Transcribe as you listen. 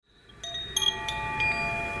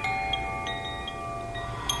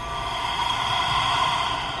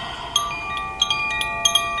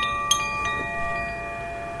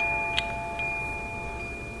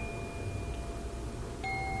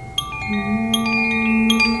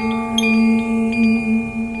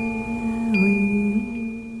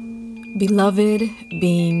Beloved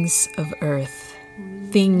beings of Earth,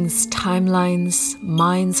 things, timelines,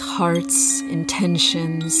 minds, hearts,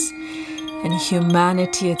 intentions, and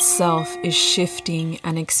humanity itself is shifting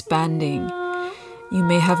and expanding. You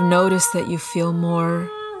may have noticed that you feel more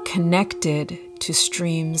connected to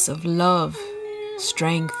streams of love,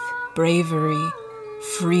 strength, bravery,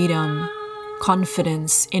 freedom,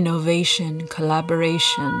 confidence, innovation,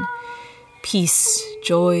 collaboration, peace,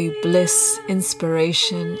 joy, bliss,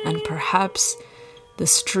 inspiration, and perhaps the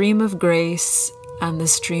stream of grace and the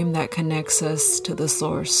stream that connects us to the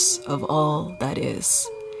source of all that is.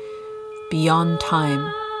 Beyond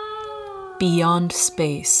time, beyond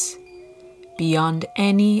space, beyond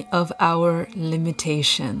any of our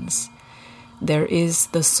limitations, there is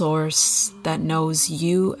the source that knows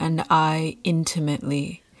you and I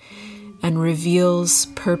intimately and reveals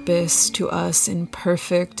purpose to us in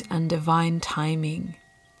perfect and divine timing.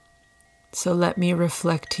 So let me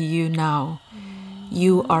reflect to you now.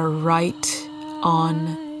 You are right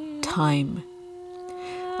on time.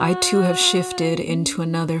 I too have shifted into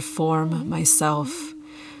another form myself,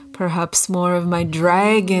 perhaps more of my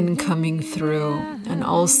dragon coming through, and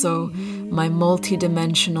also my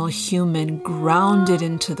multidimensional human grounded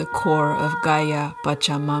into the core of Gaia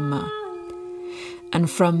Pachamama. And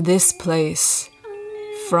from this place,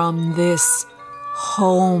 from this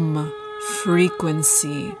home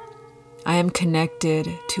frequency, I am connected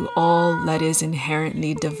to all that is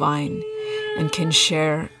inherently divine and can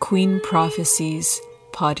share Queen Prophecies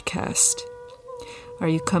podcast. Are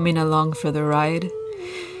you coming along for the ride?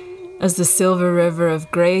 As the silver river of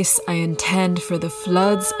grace, I intend for the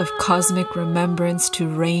floods of cosmic remembrance to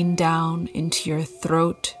rain down into your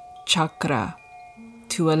throat chakra,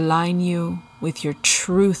 to align you with your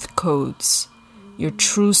truth codes, your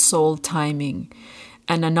true soul timing,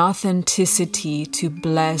 and an authenticity to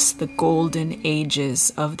bless the golden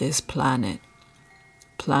ages of this planet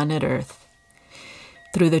Earth.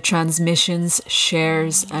 Through the transmissions,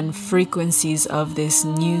 shares, and frequencies of this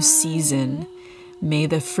new season, may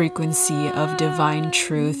the frequency of divine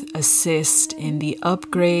truth assist in the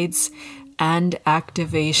upgrades and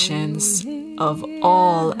activations of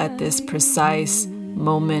all at this precise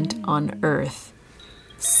moment on Earth.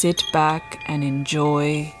 Sit back and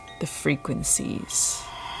enjoy the frequencies.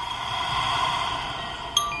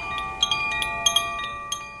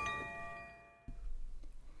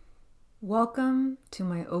 Welcome to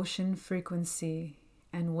my ocean frequency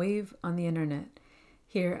and wave on the internet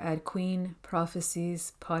here at Queen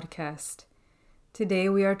Prophecies podcast. Today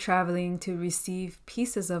we are traveling to receive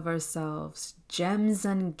pieces of ourselves, gems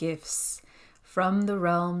and gifts from the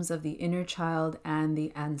realms of the inner child and the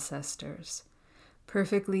ancestors.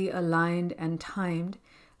 Perfectly aligned and timed,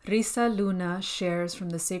 Risa Luna shares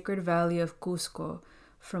from the sacred valley of Cusco,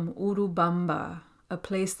 from Urubamba, a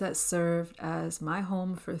place that served as my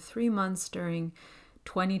home for 3 months during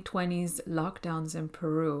 2020's lockdowns in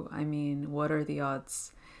Peru. I mean, what are the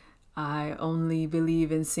odds? I only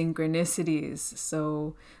believe in synchronicities,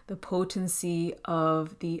 so the potency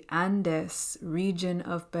of the Andes region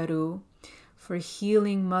of Peru for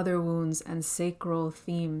healing mother wounds and sacral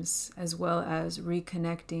themes, as well as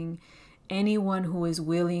reconnecting anyone who is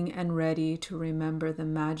willing and ready to remember the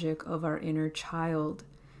magic of our inner child,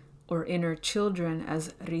 or inner children,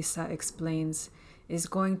 as Risa explains, is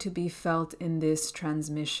going to be felt in this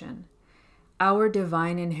transmission. Our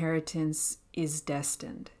divine inheritance is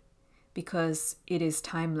destined because it is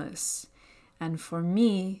timeless. And for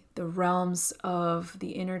me, the realms of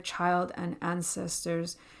the inner child and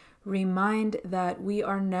ancestors remind that we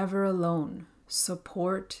are never alone.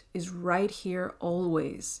 Support is right here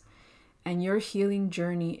always. And your healing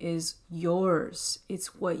journey is yours.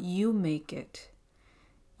 It's what you make it.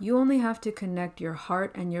 You only have to connect your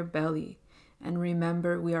heart and your belly. And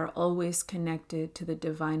remember, we are always connected to the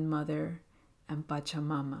Divine Mother and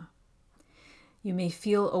Pachamama. You may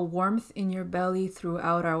feel a warmth in your belly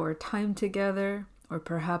throughout our time together, or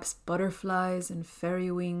perhaps butterflies and fairy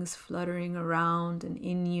wings fluttering around and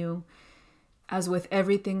in you. As with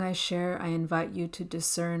everything I share, I invite you to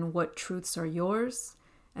discern what truths are yours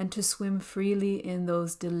and to swim freely in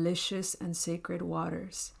those delicious and sacred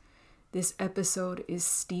waters. This episode is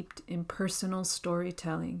steeped in personal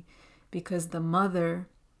storytelling because the Mother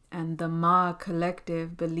and the Ma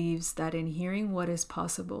Collective believes that in hearing what is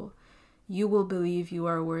possible, you will believe you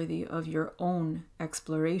are worthy of your own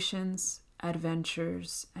explorations,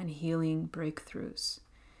 adventures, and healing breakthroughs.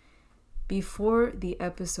 Before the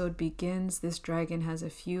episode begins, this dragon has a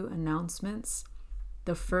few announcements.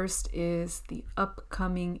 The first is the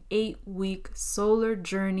upcoming 8-week solar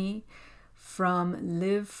journey from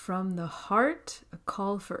Live from the Heart, a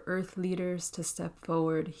call for Earth leaders to step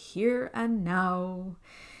forward here and now.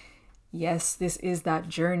 Yes, this is that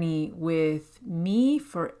journey with me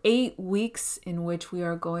for 8 weeks in which we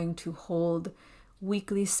are going to hold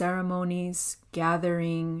weekly ceremonies,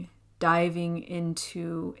 gathering, diving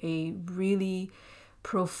into a really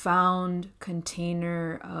profound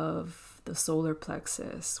container of the solar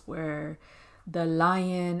plexus where the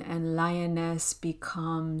lion and lioness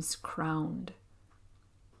becomes crowned,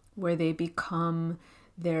 where they become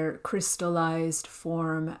their crystallized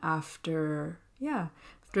form after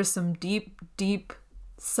some deep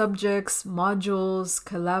subjects, modules,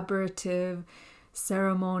 collaborative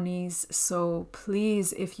ceremonies. So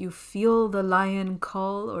please, if you feel the lion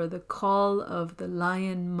call or the call of the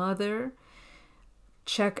lion mother,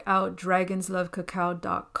 check out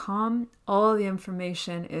dragonslovecacao.com. All the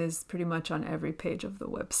information is pretty much on every page of the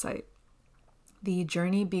website. The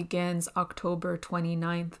journey begins October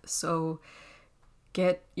 29th, so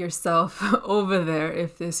get yourself over there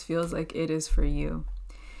if this feels like it is for you.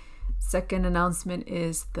 Second announcement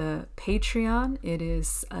is the Patreon. It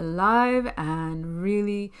is alive and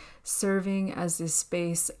really serving as a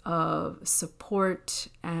space of support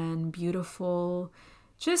and beautiful,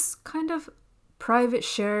 just kind of private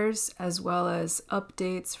shares, as well as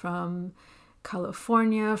updates from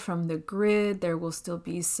California, from the grid. There will still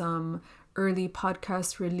be some early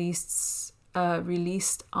podcasts released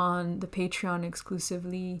on the Patreon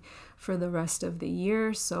exclusively for the rest of the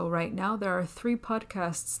year. So right now there are 3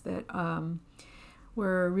 podcasts that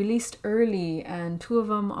were released early, and 2 of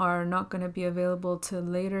them are not going to be available till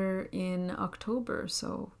later in October.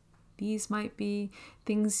 So these might be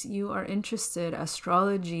things you are interested: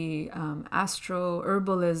 astrology, astro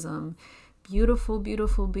herbalism, beautiful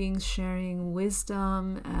beings sharing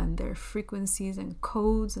wisdom and their frequencies and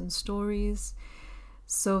codes and stories.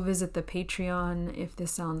 So visit the Patreon if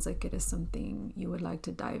this sounds like it is something you would like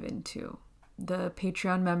to dive into. The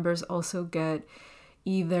Patreon members also get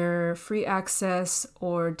either free access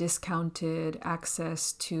or discounted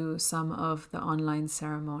access to some of the online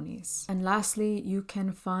ceremonies. And lastly, you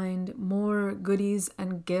can find more goodies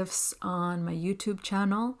and gifts on my YouTube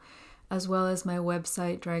channel, as well as my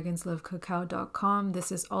website, dragonslovecacao.com.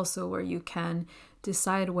 This is also where you can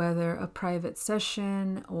decide whether a private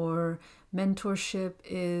session or mentorship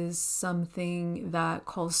is something that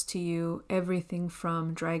calls to you. Everything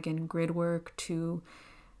from dragon grid work to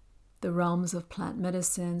the realms of plant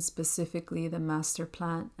medicine, specifically the master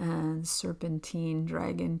plant and serpentine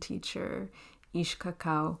dragon teacher, Ish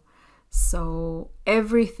Cacao. So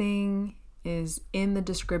everything is in the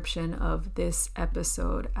description of this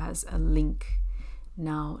episode as a link.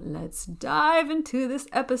 Now let's dive into this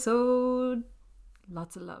episode.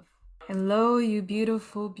 Lots of love. Hello, you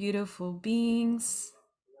beautiful beings.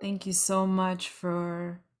 Thank you so much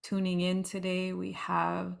for tuning in today. We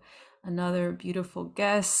have another beautiful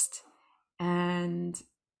guest and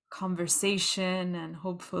conversation, and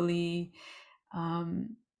hopefully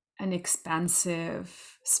an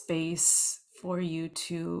expansive space for you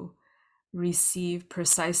to receive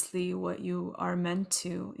precisely what you are meant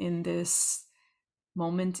to in this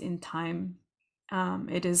moment in time.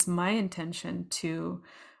 It is my intention to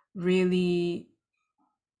really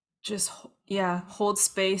just hold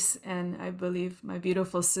space, and I believe my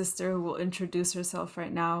beautiful sister, who will introduce herself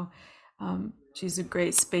right now, she's a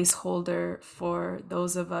great space holder for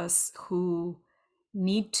those of us who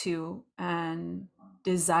need to and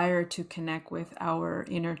desire to connect with our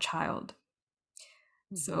inner child.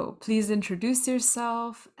 So please introduce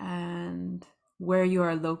yourself and where you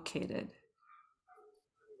are located.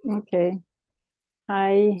 Okay.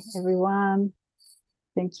 Hi, everyone.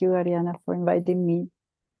 Thank you, Ariana, for inviting me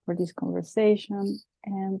for this conversation.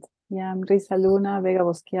 And I'm Risa Luna Vega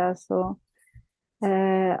Bosquiazo.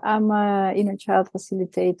 I'm an inner child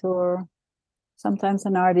facilitator, sometimes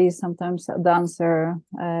an artist, sometimes a dancer,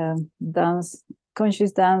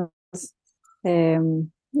 conscious dance.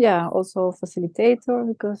 Also facilitator,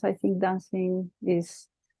 because I think dancing is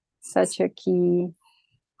such a key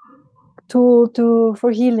tool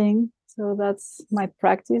for healing. So that's my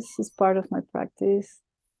practice, is part of my practice.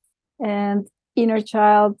 And inner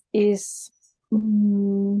child is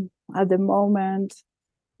at the moment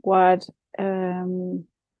what I'm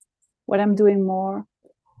doing more.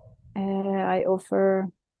 I offer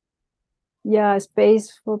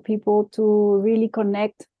space for people to really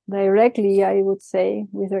connect directly, I would say,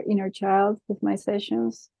 with their inner child with my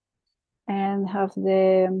sessions, and have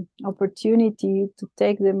the opportunity to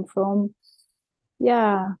take them from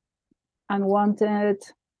unwanted,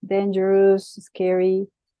 dangerous, scary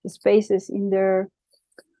spaces in their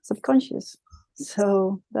subconscious.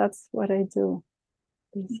 So that's what I do,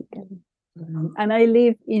 basically. And I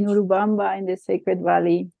live in Urubamba in the Sacred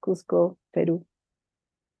Valley, Cusco, Peru.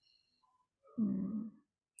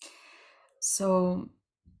 So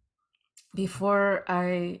before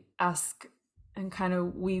I ask and kind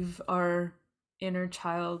of weave our inner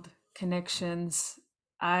child connections,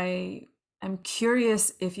 I am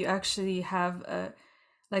curious if you actually have a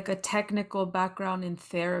technical background in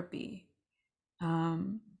therapy.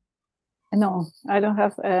 No, I don't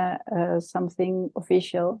have something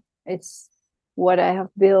official. It's what I have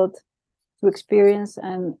built through experience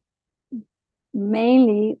and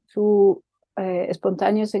mainly through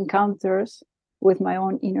spontaneous encounters with my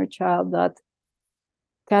own inner child that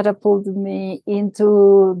catapulted me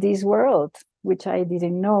into this world, which I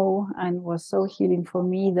didn't know and was so healing for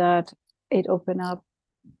me that it opened up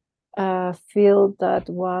a field that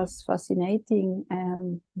was fascinating.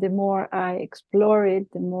 And the more I explored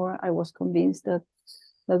it, the more I was convinced that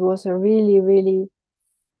that was a really, really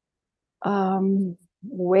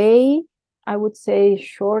way, I would say,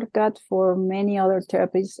 shortcut for many other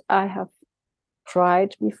therapies I have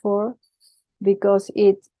tried before, because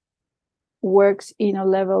it works in a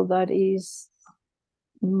level that is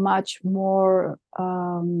much more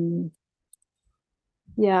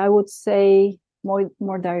I would say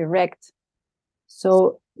more direct.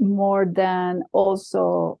 So more than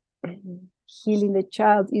also healing the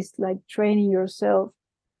child is like training yourself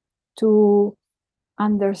to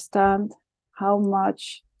understand how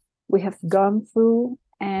much we have gone through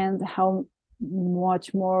and how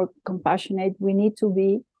much more compassionate we need to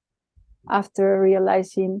be after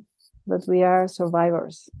realizing that we are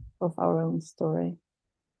survivors of our own story.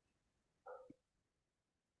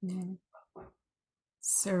 Yeah.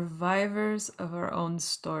 Survivors of our own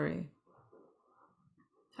story.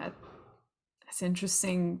 That's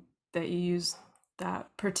interesting that you use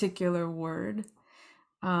that particular word.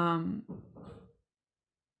 Do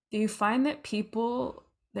you find that people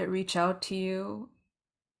that reach out to you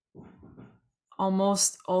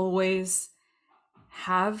almost always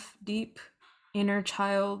have deep inner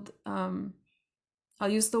child? I'll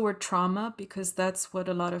use the word trauma because that's what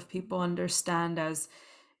a lot of people understand as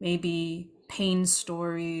maybe pain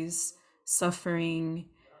stories, suffering,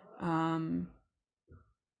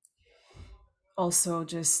 also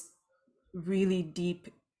just really deep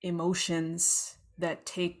emotions that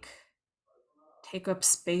take up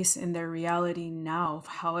space in their reality now.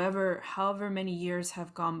 However many years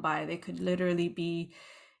have gone by, they could literally be,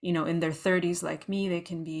 in their 30s like me, they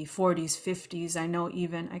can be 40s, 50s. I know,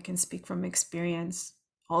 even I can speak from experience,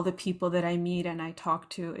 all the people that I meet and I talk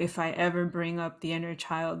to, if I ever bring up the inner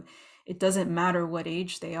child, it doesn't matter what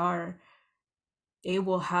age they are, they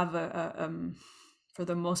will have for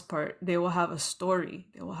the most part, they will have a story.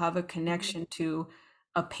 They will have a connection to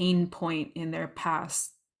a pain point in their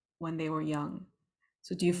past when they were young.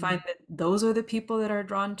 So do you find that those are the people that are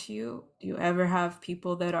drawn to you? Do you ever have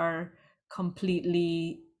people that are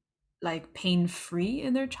completely like pain-free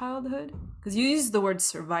in their childhood? Because you use the word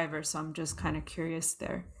survivor, so I'm just kind of curious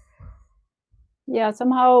there. Yeah,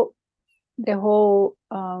 somehow the whole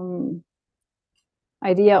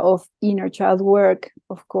idea of inner child work,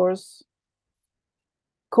 of course,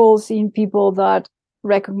 calls in people that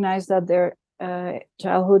recognize that their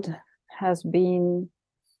childhood has been,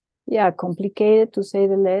 complicated, to say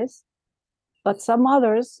the least. But some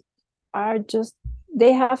others are just,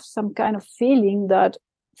 they have some kind of feeling that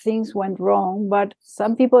things went wrong. But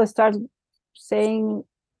some people start saying,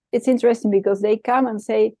 it's interesting because they come and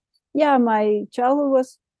say, yeah, my childhood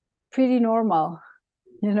was pretty normal,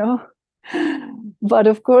 but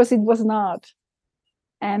of course it was not.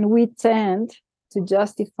 And we tend to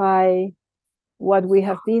justify what we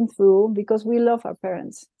have been through because we love our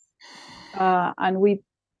parents, and we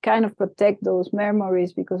kind of protect those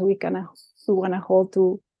memories because we want to hold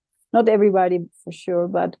to, not everybody for sure,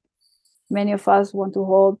 but many of us want to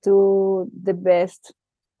hold to the best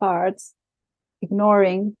parts,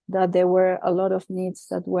 ignoring that there were a lot of needs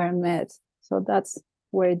that weren't met. So that's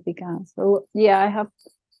where it began. So I have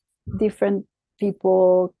different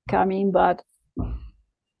people coming, but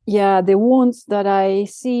the wounds that I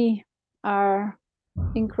see are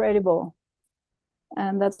incredible.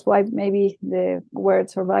 And that's why maybe the word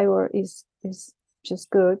survivor is just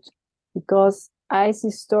good, because I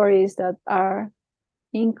see stories that are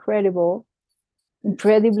incredibly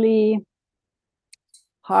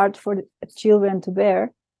hard for the children to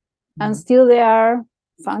bear, and still they are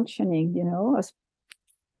functioning, as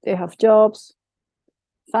they have jobs,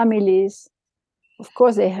 families. Of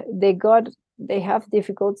course, they have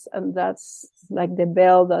difficulties, and that's like the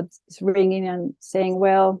bell that is ringing and saying,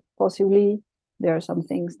 well, possibly there are some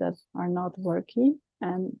things that are not working,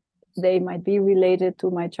 and they might be related to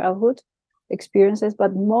my childhood experiences,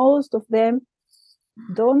 but most of them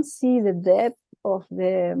don't see the depth of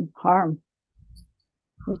the harm,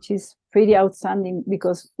 which is pretty outstanding,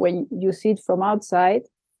 because when you see it from outside,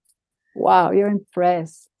 wow, you're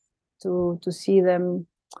impressed to see them,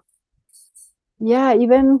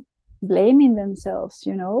 even blaming themselves,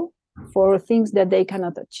 for things that they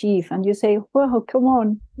cannot achieve. And you say, well, come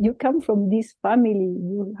on, you come from this family,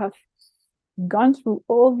 you have gone through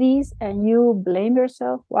all these, and you blame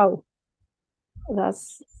yourself. Wow,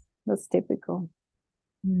 that's typical.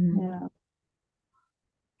 Yeah.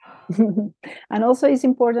 And also it's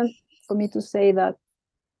important for me to say that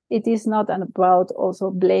it is not about also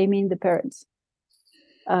blaming the parents.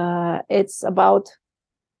 It's about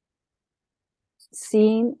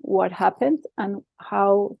seeing what happened and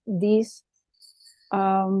how this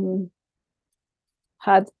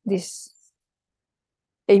had this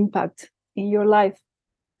impact in your life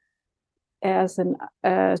as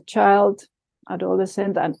a child,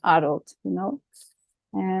 adolescent, and adult,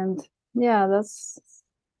 and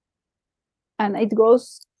and it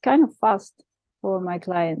goes kind of fast for my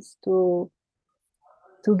clients to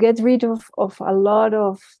get rid of a lot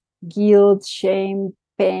of guilt, shame,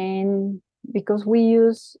 pain, because we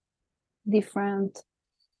use different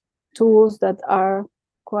tools that are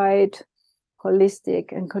quite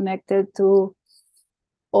holistic and connected to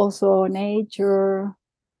also nature,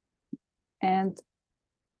 and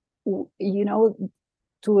to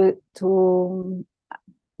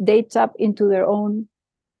they tap into their own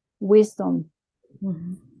wisdom.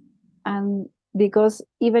 Mm-hmm. And because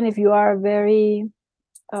even if you are very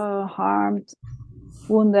harmed,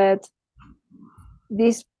 wounded,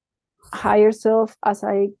 this higher self, as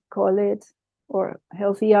I call it, or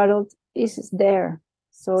healthy adult, is there.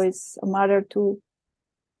 So it's a matter to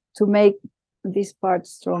make this part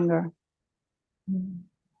stronger. Mm-hmm.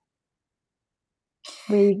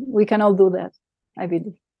 We can all do that, I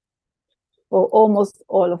believe, or almost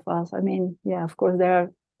all of us. I mean, of course there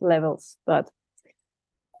are levels, but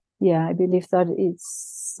I believe that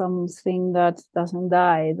it's something that doesn't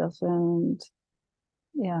die, that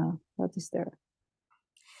is there.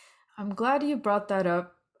 I'm glad you brought that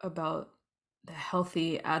up about the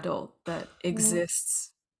healthy adult that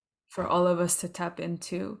exists for all of us to tap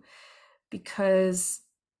into, because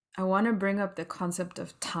I want to bring up the concept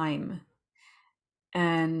of time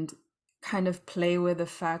and kind of play with the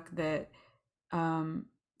fact that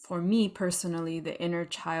for me personally, the inner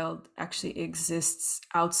child actually exists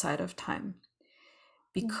outside of time,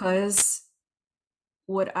 because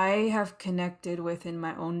what I have connected with in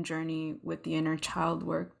my own journey with the inner child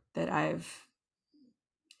work that I've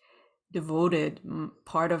devoted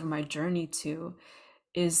part of my journey to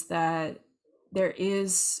is that there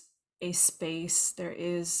is a space, there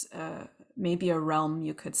is maybe a realm,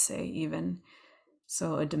 you could say, even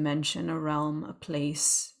so, a dimension, a realm, a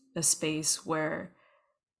place, a space where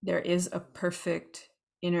there is a perfect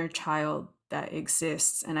inner child that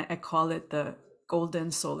exists, and I call it the golden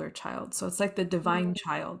solar child. So it's like the divine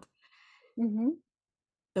child,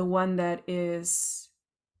 the one that is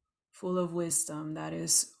full of wisdom, that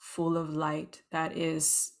is full of light, that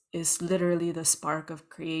is literally the spark of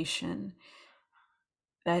creation,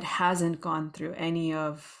 that hasn't gone through any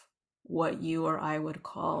of what you or I would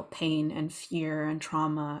call pain and fear and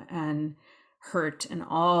trauma and hurt and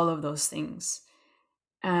all of those things.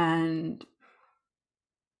 And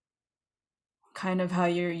kind of how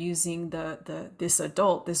you're using this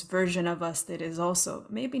adult, this version of us that is also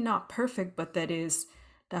maybe not perfect, but that is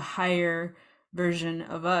the higher version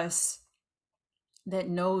of us that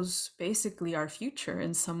knows basically our future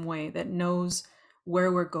in some way, that knows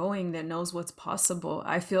where we're going, that knows what's possible.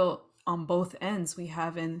 I feel on both ends we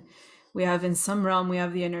have in some realm, we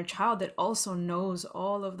have the inner child that also knows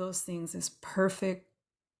all of those things, this perfect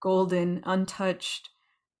golden untouched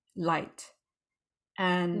light.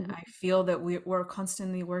 And I feel that we're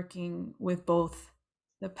constantly working with both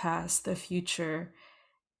the past, the future,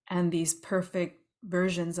 and these perfect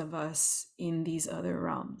versions of us in these other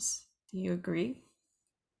realms. Do you agree?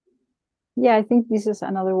 Yeah, I think this is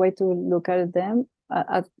another way to look at them.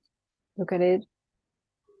 Look at it.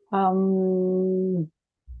 When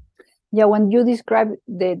you describe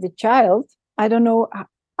the child, I don't know.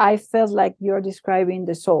 I felt like you're describing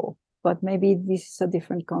the soul, but maybe this is a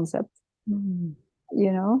different concept. Mm-hmm.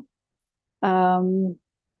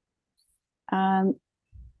 And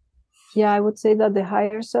I would say that the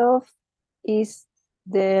higher self is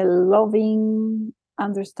the loving,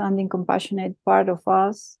 understanding, compassionate part of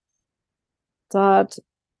us that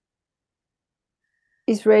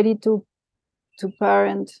is ready to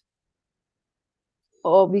parent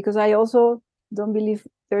or because I also don't believe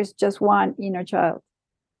there's just one inner child,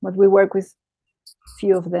 but we work with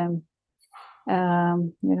few of them,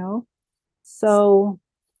 you know. So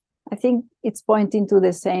I think it's pointing to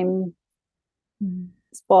the same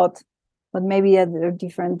spot, but maybe at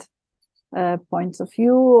different points of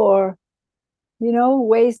view, or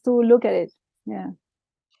ways to look at it. Yeah.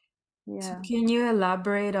 So Yeah. can you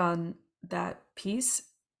elaborate on that piece?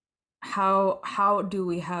 How do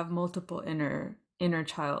we have multiple inner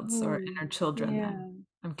childs or inner children Yeah. then?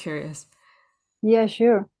 I'm curious. Yeah,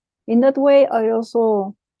 sure. In that way,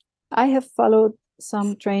 I have followed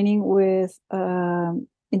some training with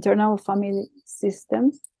internal family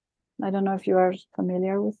systems. I don't know if you are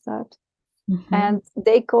familiar with that. And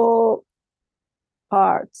they call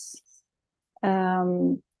parts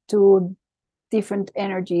to different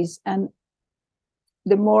energies. And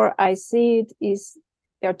the more I see it, is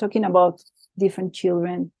they're talking about different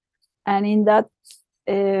children. And in that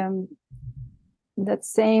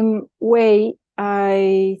same way,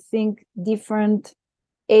 I think different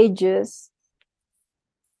ages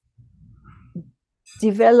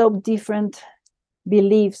develop different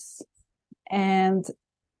beliefs and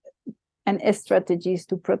strategies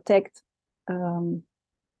to protect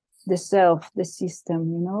the self, the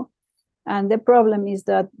system. And the problem is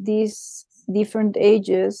that these different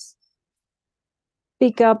ages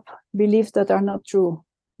pick up beliefs that are not true,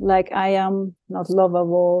 like I am not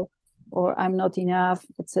lovable, or I'm not enough,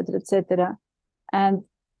 etc., etc. And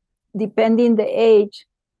depending the age,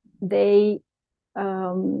 they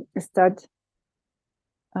start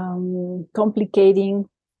complicating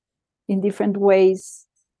in different ways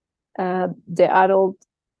the adult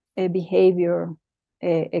behavior,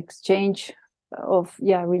 exchange of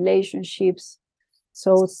relationships.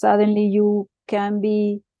 So suddenly you can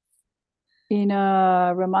be in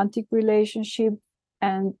a romantic relationship,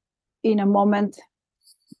 and in a moment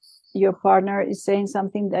your partner is saying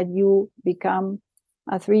something that you become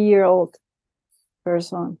a 3-year-old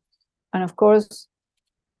person, and of course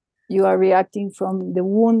you are reacting from the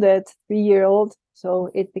wounded 3-year-old, so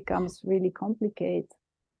it becomes really complicated.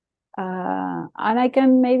 And I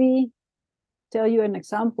can maybe tell you an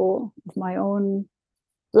example of my own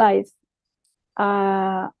life.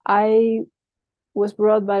 I was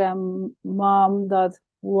brought by a mom that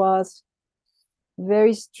was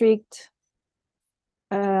very strict,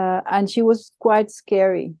 and she was quite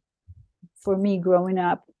scary for me growing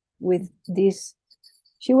up with this.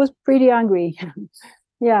 She was pretty angry.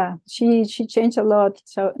 Yeah, she changed a lot.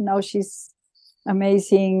 So now she's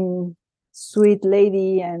amazing, sweet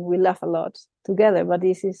lady, and we laugh a lot together. But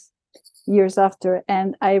this is years after.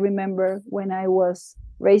 And I remember when I was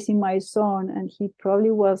raising my son, and he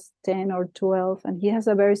probably was 10 or 12, and he has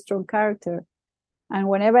a very strong character. And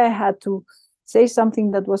whenever I had to say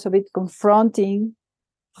something that was a bit confronting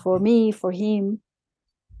for me, for him,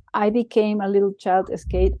 I became a little child,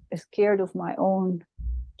 scared of my own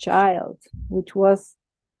child, which was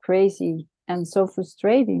crazy and so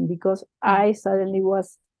frustrating, because I suddenly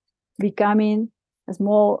was becoming a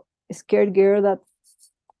small scared girl that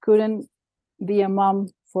couldn't be a mom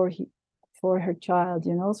for her child.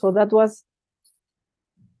 So that was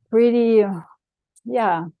pretty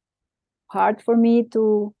hard for me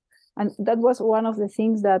to, and that was one of the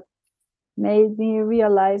things that made me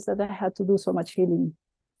realize that I had to do so much healing.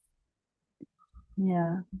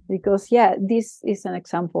 Yeah, because this is an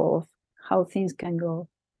example of how things can go.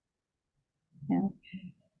 Yeah.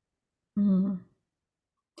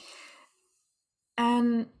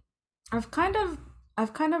 And I've kind of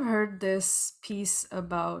heard this piece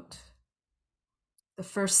about the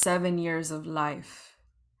first 7 years of life.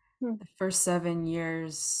 The first 7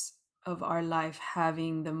 years of our life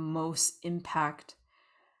having the most impact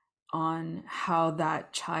on how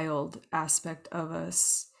that child aspect of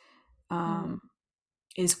us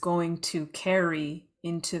is going to carry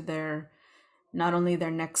into their, not only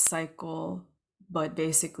their next cycle, but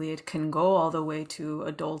basically it can go all the way to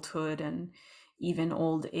adulthood and even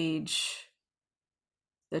old age.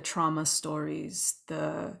 The trauma stories,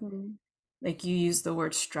 like you use the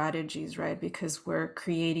word strategies, right? Because we're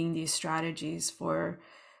creating these strategies for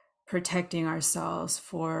protecting ourselves,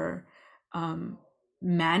 for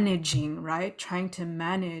managing, right? Trying to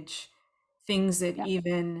manage things that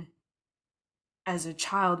even as a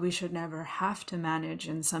child we should never have to manage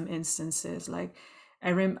in some instances. Like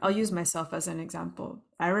I'll use myself as an example.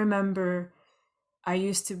 I remember I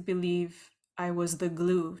used to believe I was the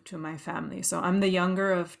glue to my family. So I'm the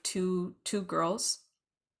younger of two girls.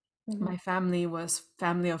 My family was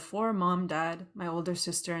family of four: mom, dad, my older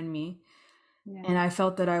sister, and me. And I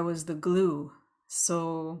felt that I was the glue.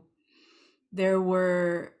 So there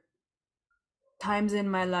were times in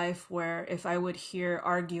my life where if I would hear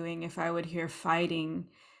arguing, if I would hear fighting,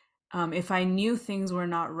 if I knew things were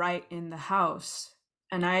not right in the house,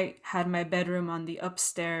 and I had my bedroom on the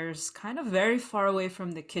upstairs, kind of very far away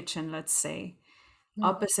from the kitchen, let's say,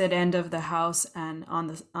 opposite end of the house, and on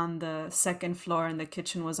the second floor, and the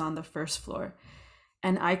kitchen was on the first floor.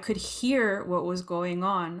 And I could hear what was going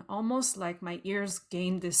on, almost like my ears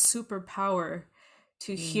gained this superpower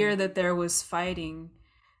to hear that there was fighting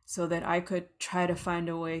so that I could try to find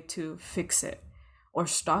a way to fix it or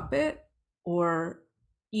stop it, or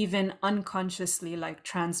even unconsciously like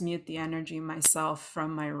transmute the energy myself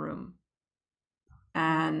from my room.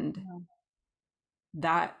 And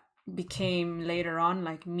that became later on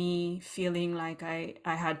like me feeling like I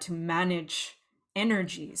had to manage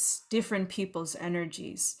energies, different people's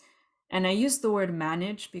energies. And I use the word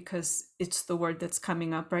manage because it's the word that's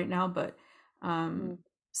coming up right now, but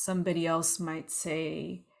somebody else might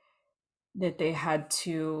say that they had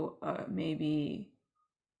to maybe,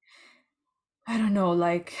 I don't know,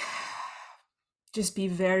 like just be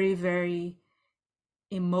very, very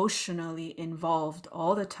emotionally involved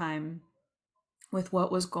all the time with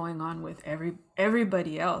what was going on with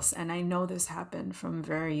everybody else. And I know this happened from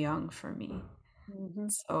very young for me.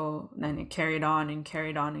 So then it carried on and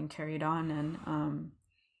carried on and carried on,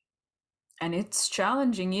 and it's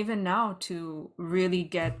challenging even now to really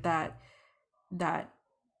get that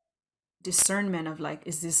discernment of like,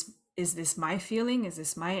 is this my feeling, is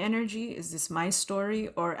this my energy, is this my story,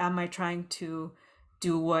 or am I trying to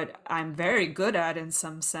do what I'm very good at in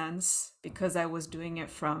some sense because I was doing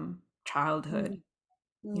it from childhood,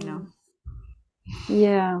 you know?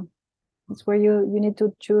 Yeah, it's where you need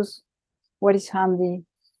to choose what is handy.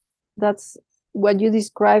 That's what you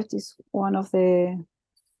described is one of the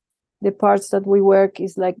parts that we work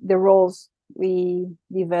is like the roles we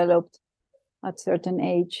developed at certain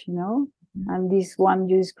age, and this one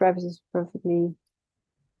you described is perfectly,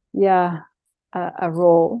 a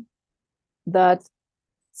role that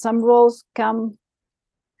some roles come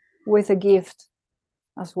with a gift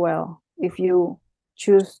as well if you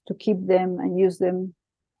choose to keep them and use them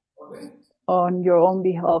on your own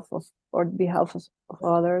behalf or behalf of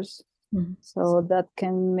others. So that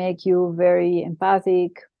can make you very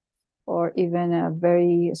empathic or even a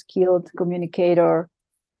very skilled communicator,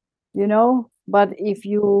 but if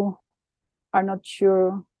you are not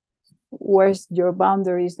sure where's your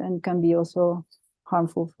boundaries, then can be also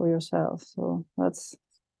harmful for yourself. So that's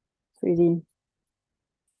pretty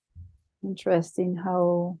interesting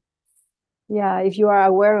how, if you are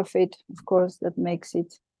aware of it, of course, that makes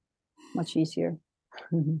it much easier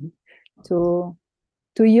to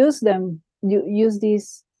use them. You use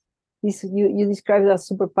these you describe it as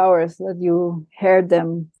superpowers, that you heard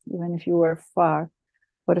them even if you were far,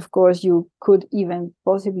 but of course you could even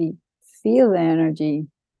possibly feel the energy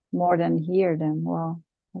more than hear them. Wow,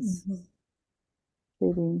 that's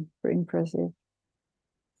really very impressive.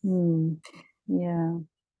 Yeah.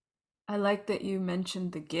 I like that you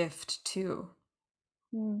mentioned the gift too,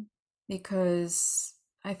 because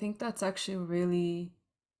I think that's actually really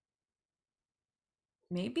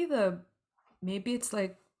maybe it's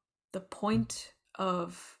like the point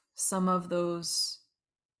of some of those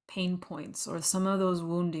pain points or some of those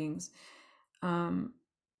woundings,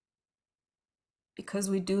 because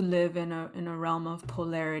we do live in a realm of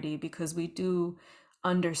polarity, because we do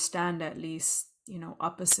understand at least,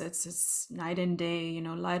 opposites. It's night and day,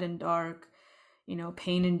 light and dark,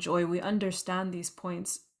 pain and joy. We understand these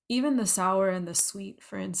points, even the sour and the sweet,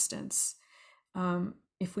 for instance.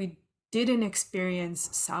 If we didn't experience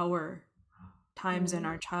sour times in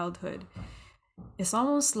our childhood, it's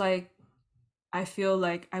almost like I feel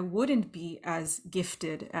like I wouldn't be as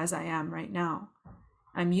gifted as I am right now.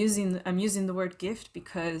 I'm using the word gift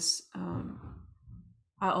because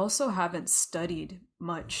I also haven't studied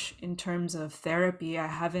much in terms of therapy. I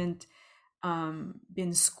haven't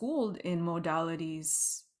been schooled in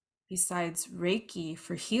modalities besides Reiki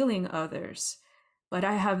for healing others, but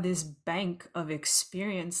I have this bank of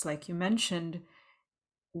experience, like you mentioned.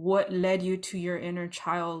 What led you to your inner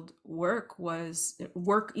child work was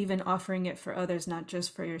work, even offering it for others, not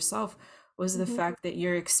just for yourself, was the fact that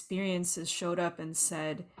your experiences showed up and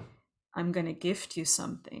said, I'm going to gift you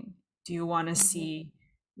something. Do you want to see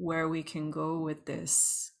where we can go with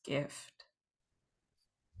this gift?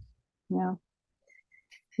 Yeah.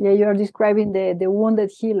 You are describing the wounded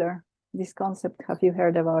healer, this concept. Have you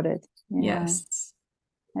heard about it? Yes.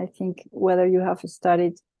 I think whether you have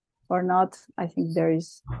studied or not, I think there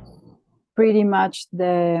is pretty much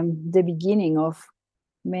the beginning of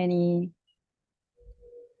many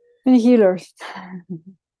healers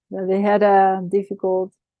that they had a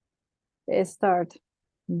difficult start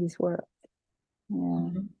in this world. Yeah.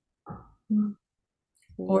 Mhm.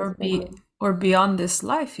 So Or or beyond this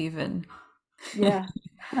life even. yeah.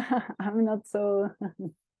 I'm not so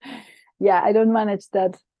yeah, I don't manage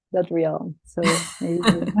that realm. So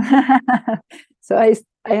maybe so I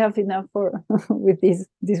have enough for with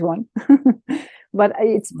this one. But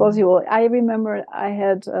it's possible. I remember I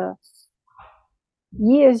had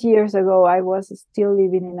years ago, I was still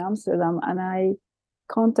living in Amsterdam, and I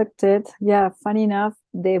contacted, funny enough,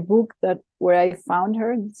 the book that where I found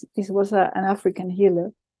her. This was an African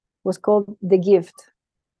healer, was called The Gift.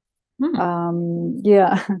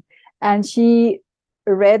 Yeah, and she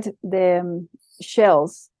read the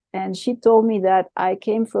shells, and she told me that I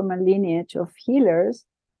came from a lineage of healers,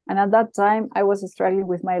 and at that time I was struggling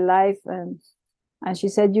with my life, and she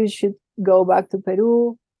said you should go back to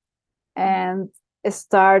Peru and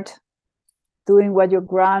start doing what your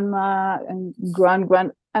grandma and grand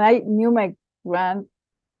and I knew my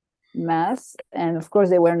grandmas, and of course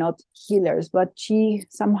they were not healers, but she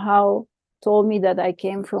somehow told me that I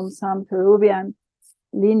came from some Peruvian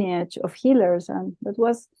lineage of healers, and that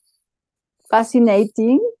was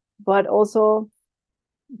fascinating, but also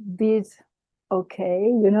bit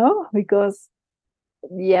okay, because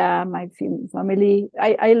my family,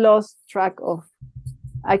 I lost track of,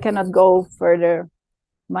 I cannot go further,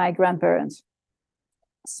 my grandparents.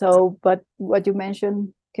 So, but what you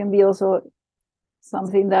mentioned can be also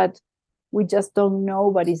something that we just don't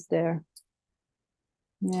know, but is there.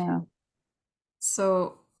 Yeah.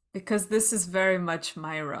 So, because this is very much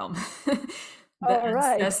my realm, All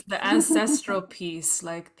right. the ancestral piece,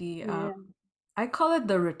 like Yeah. I call it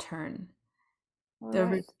the return, All the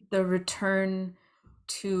right. the return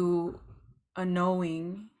to a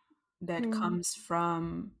knowing that comes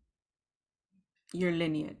from your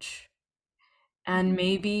lineage, and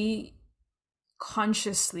maybe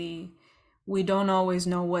consciously we don't always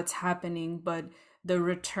know what's happening, but the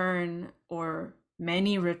return or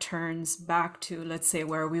many returns back to, let's say,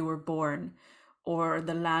 where we were born, or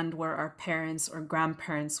the land where our parents or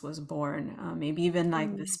grandparents was born, maybe even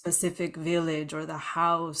like the specific village or the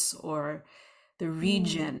house or the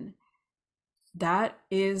region. That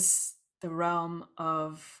is the realm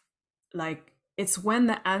of, like, it's when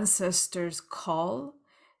the ancestors call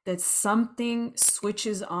that something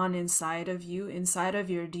switches on inside of you, inside of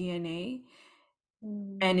your DNA,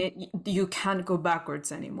 and you can't go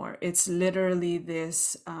backwards anymore. It's literally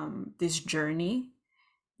this journey,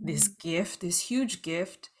 this gift, this huge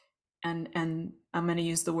gift, and I'm going to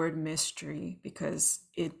use the word mystery because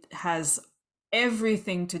it has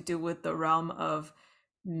everything to do with the realm of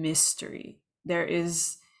mystery.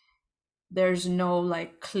 There's no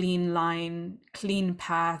like clean line, clean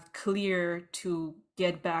path, clear to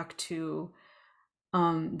get back to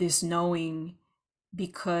this knowing,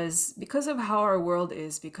 because of how our world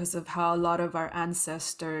is, because of how a lot of our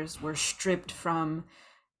ancestors were stripped from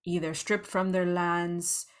their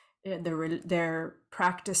lands, their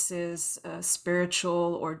practices,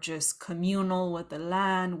 spiritual or just communal with the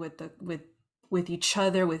land, with each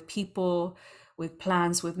other, with people, with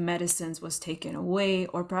plants, with medicines, was taken away,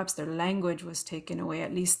 or perhaps their language was taken away.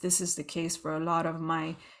 At least this is the case for a lot of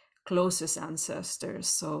my closest ancestors,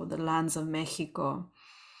 so the lands of Mexico.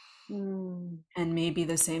 And maybe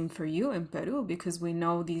the same for you in Peru, because we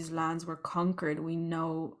know these lands were conquered. We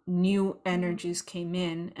know new energies came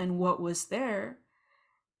in, and what was there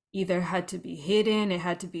either had to be hidden, it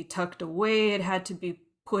had to be tucked away, it had to be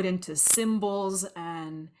put into symbols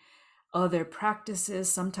and other practices.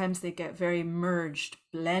 Sometimes they get very merged,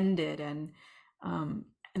 blended, and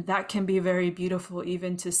that can be very beautiful,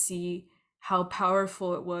 even to see how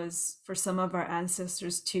powerful it was for some of our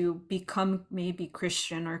ancestors to become maybe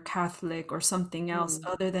Christian or Catholic or something else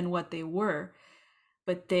other than what they were.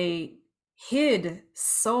 But they hid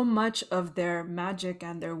so much of their magic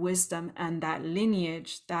and their wisdom and that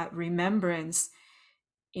lineage, that remembrance,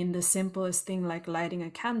 in the simplest thing like lighting a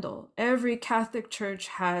candle. Every Catholic church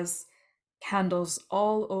has candles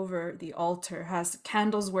all over the altar, has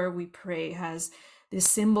candles where we pray, has this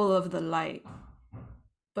symbol of the light.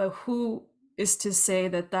 But who is to say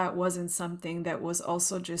that that wasn't something that was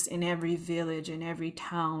also just in every village, in every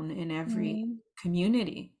town, in every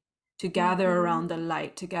community, to gather around the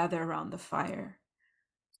light, to gather around the fire?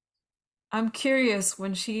 I'm curious,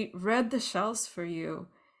 when she read the shells for you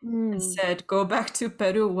and said, go back to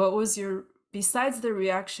Peru, what was your, besides the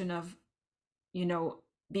reaction of,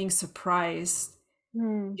 being surprised,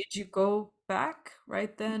 did you go back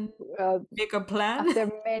right then? Make a plan? After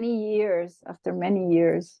many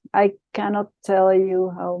years, I cannot tell you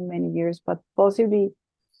how many years, but possibly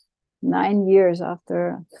 9 years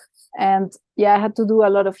after. And I had to do a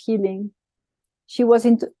lot of healing she was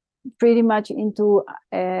into pretty much into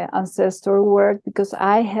ancestor work, because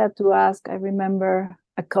I had to ask, I remember,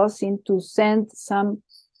 a cousin to send some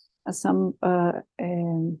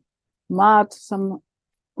mud, some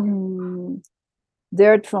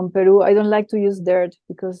dirt from Peru. I don't like to use dirt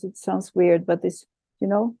because it sounds weird, but it's, The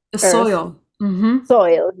earth. soil.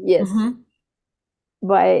 Soil, yes.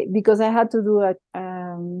 Because I had to do it.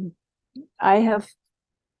 I have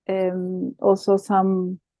also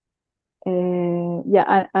some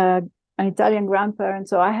an Italian grandparent,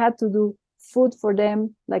 so I had to do food for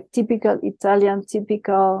them, like typical Italian,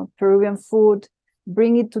 typical Peruvian food,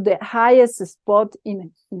 bring it to the highest spot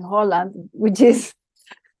in Holland, which is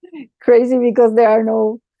crazy because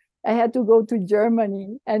I had to go to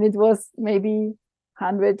Germany, and it was maybe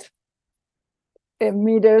 100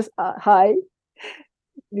 meters high,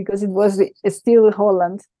 because it was still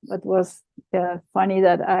Holland, but was funny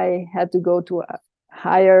that I had to go to a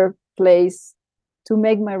higher place to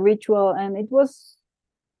make my ritual. And it was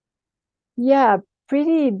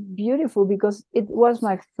pretty beautiful, because it was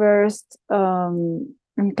my first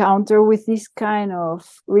encounter with this kind of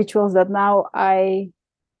rituals that now I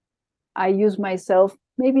use myself,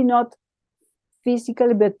 maybe not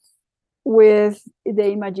physically, but with the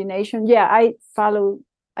imagination.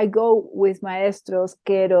 I go with maestros,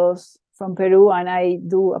 queros from Peru, and I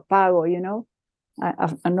do a pago,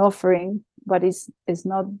 an offering, but it's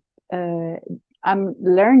not, I'm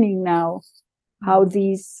learning now how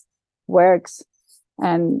this works.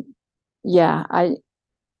 And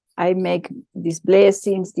I make these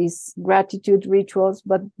blessings, these gratitude rituals,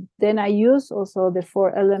 but then I use also the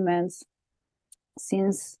 4 elements.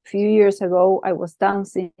 Since a few years ago, I was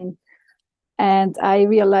dancing, and I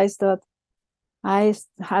realized that I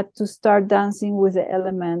had to start dancing with the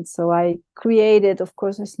elements. So I created, of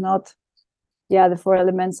course, it's not, the 4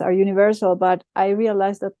 elements are universal, but I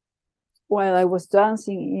realized that while I was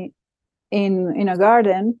dancing in a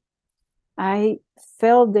garden, I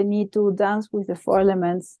felt the need to dance with the 4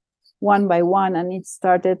 elements one by one, and it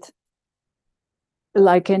started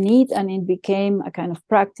like a need, and it became a kind of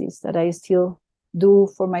practice that I still do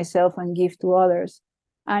for myself and give to others.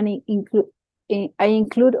 And I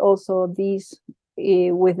include also these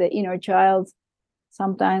with the inner child,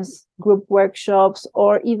 sometimes group workshops,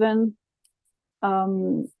 or even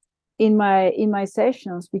in my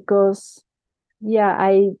sessions, because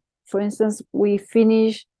for instance, we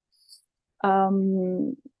finish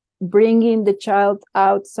bringing the child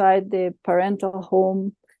outside the parental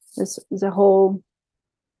home, the whole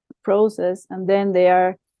process, and then they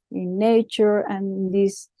are in nature and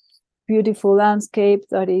this beautiful landscape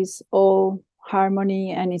that is all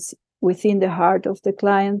harmony, and it's within the heart of the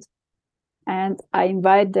client. And I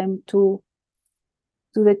invite them to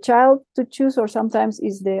the child to choose, or sometimes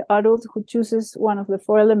it's the adult who chooses one of the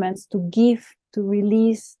 4 elements, to give, to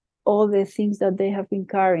release all the things that they have been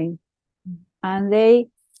carrying. And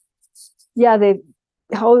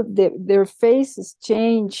their faces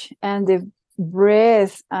change, and the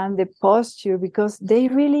breath and the posture, because they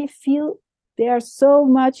really feel they are so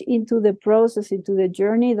much into the process, into the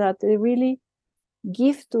journey, that they really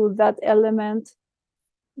give to that element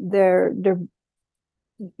their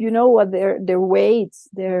their weights,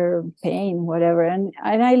 their pain, whatever. And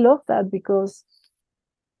I love that, because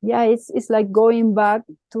it's like going back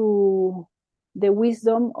to the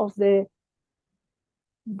wisdom of the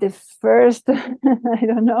first I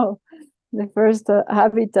don't know, the first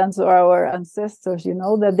habitants or our ancestors,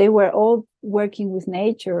 that they were all working with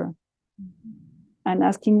nature and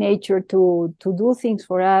asking nature to do things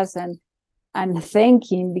for us, and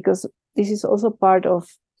thanking, because this is also part of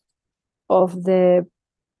the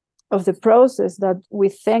process, that we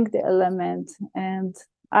thank the element. And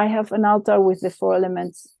I have an altar with the 4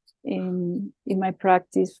 elements in my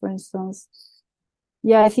practice, for instance.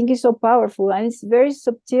 I think it's so powerful, and it's very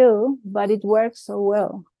subtle, but it works so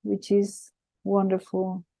well, which is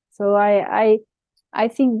wonderful. So I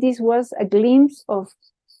think this was a glimpse of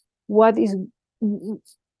what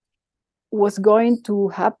was going to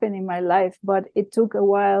happen in my life, but it took a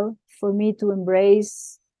while for me to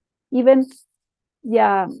embrace, even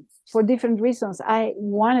for different reasons. I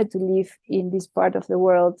wanted to live in this part of the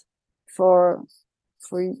world for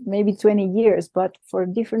maybe 20 years, but for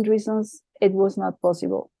different reasons it was not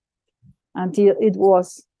possible, until it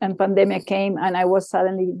was, and pandemic came, and I was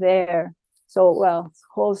suddenly there. So,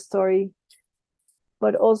 whole story.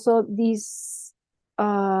 But also this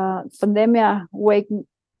pandemic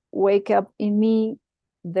wake up in me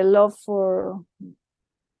the love for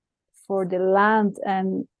the land,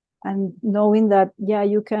 and knowing that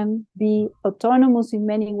you can be autonomous in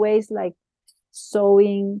many ways, like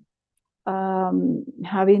sewing,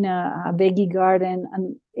 having a veggie garden,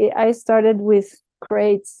 and I started with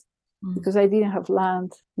crates because I didn't have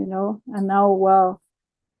land, and now, well,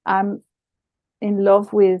 I'm in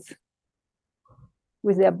love with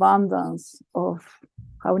the abundance of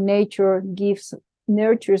how nature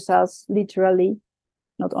nurtures us literally,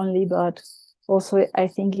 not only, but also I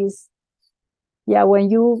think is, when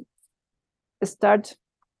you start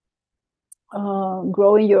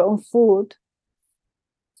growing your own food,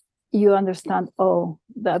 you understand, oh,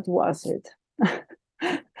 that was it.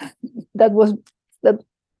 that was that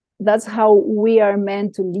that's how we are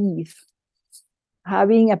meant to live,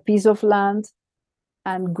 having a piece of land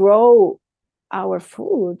and grow our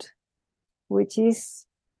food, which is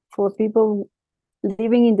for people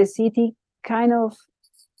living in the city, kind of,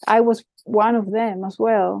 I was one of them as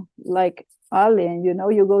well, like Alien,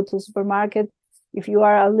 you go to the supermarket, if you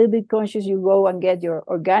are a little bit conscious, you go and get your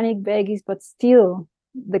organic veggies, but still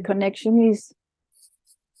the connection is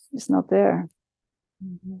not there.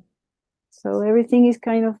 Mm-hmm. So everything is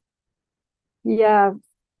kind of,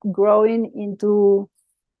 growing into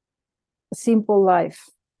a simple life.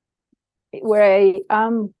 Where I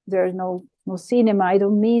am, there's no cinema. I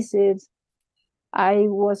don't miss it. I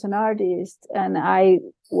was an artist, and I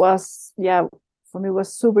was, for me, it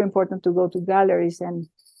was super important to go to galleries and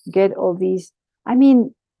get all these. I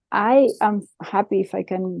mean, I am happy if I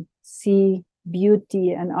can see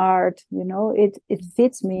beauty and art, it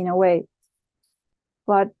fits me in a way.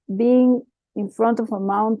 But being in front of a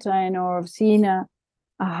mountain or seeing a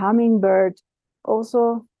hummingbird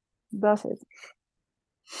also does it.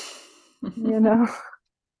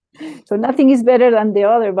 So nothing is better than the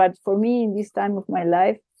other, but for me, in this time of my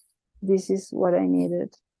life, this is what I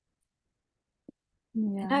needed.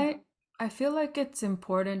 I feel like it's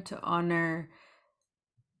important to honor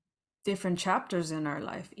different chapters in our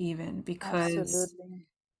life, even because Absolutely.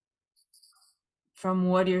 From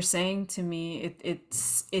what you're saying to me,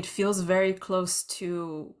 it feels very close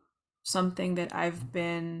to something that I've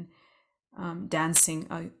been dancing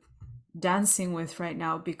with right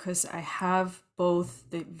now, because I have both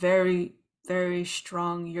the very, very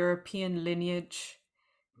strong European lineage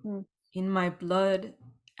in my blood,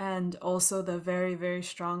 and also the very, very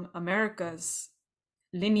strong Americas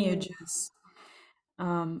lineages.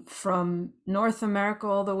 From North America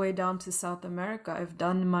all the way down to South America. I've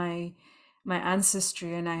done my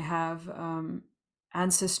ancestry, and I have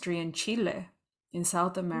ancestry in Chile, in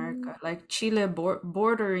South America, like Chile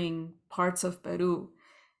bordering parts of Peru.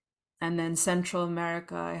 And then Central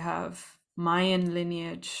America, I have Mayan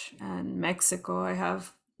lineage, and Mexico, I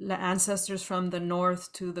have ancestors from the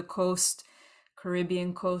north to the coast,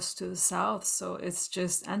 Caribbean coast to the south. So it's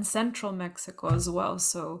just, and Central Mexico as well.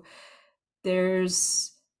 So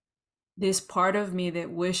there's this part of me that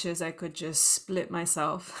wishes I could just split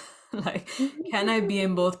myself. Like, can I be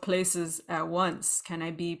in both places at once? Can I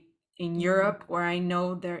be in Europe, where I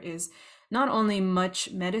know there is not only much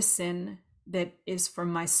medicine that is for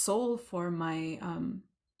my soul, for my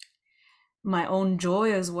my own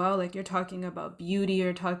joy as well. Like, you're talking about beauty,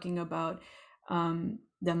 you're talking about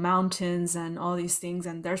the mountains and all these things.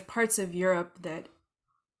 And there's parts of Europe that,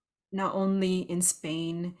 not only in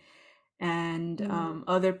Spain and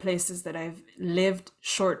other places that I've lived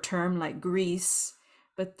short term, like Greece,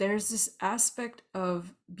 but there's this aspect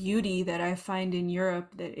of beauty that I find in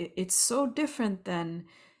Europe that it's so different than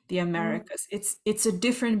the Americas. It's a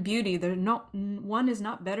different beauty. They're not, one is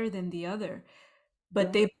not better than the other,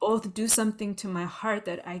 but they both do something to my heart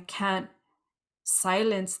that I can't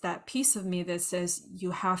silence that piece of me that says,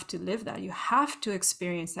 you have to live that, you have to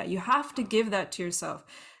experience that, you have to give that to yourself,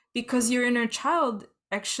 because your inner child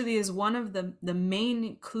actually is one of the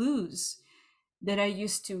main clues that I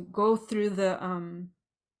used to go through the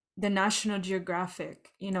National Geographic,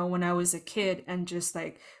 when I was a kid, and just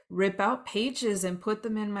like rip out pages and put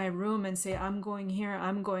them in my room and say, I'm going here,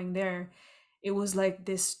 I'm going there. It was like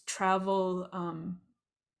this travel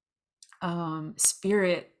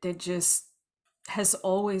spirit that just has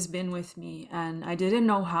always been with me, and I didn't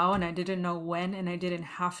know how, and I didn't know when, and I didn't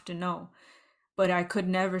have to know, but I could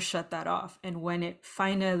never shut that off. And when it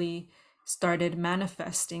finally started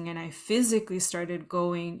manifesting and I physically started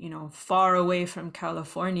going, far away from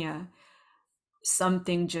California,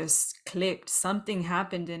 something just clicked, something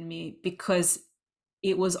happened in me, because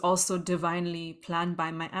it was also divinely planned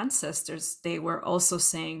by my ancestors. They were also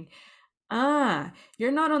saying,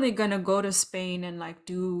 you're not only going to go to Spain and like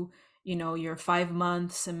do, your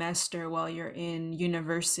 5-month semester while you're in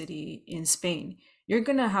university in Spain. You're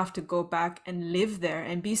going to have to go back and live there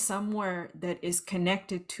and be somewhere that is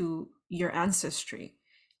connected to your ancestry.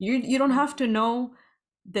 You don't have to know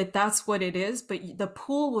that that's what it is, but the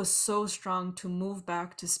pull was so strong to move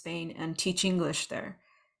back to Spain and teach English there,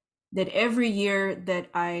 that every year that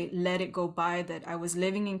I let it go by, that I was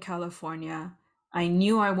living in California, I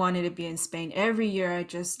knew I wanted to be in Spain. Every year I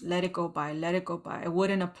just let it go by, let it go by. I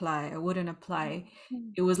wouldn't apply. I wouldn't apply.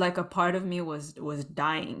 It was like a part of me was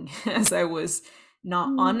dying as I was not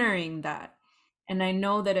honoring that. And I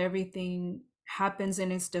know that everything happens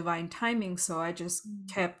in its divine timing, so I just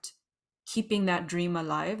kept keeping that dream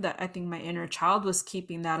alive. That I think my inner child was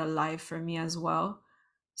keeping that alive for me as well,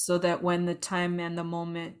 so that when the time and the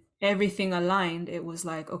moment everything aligned, it was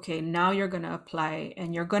like, okay, now you're going to apply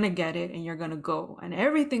and you're going to get it and you're going to go and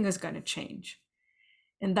everything is going to change.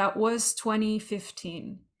 And that was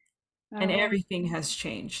 2015. And everything has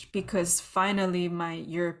changed because finally my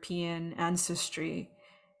European ancestry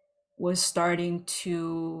was starting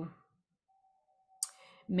to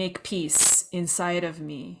make peace inside of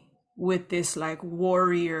me with this like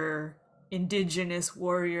warrior, indigenous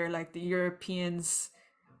warrior, like the Europeans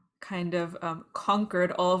kind of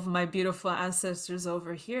conquered all of my beautiful ancestors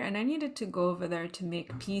over here. And I needed to go over there to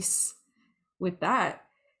make peace with that,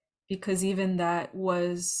 because even that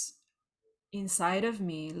was inside of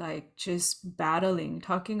me, like just battling,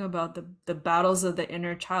 talking about the battles of the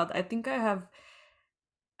inner child. I think I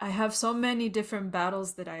have so many different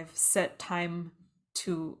battles that I've set time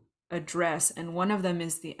to address, and one of them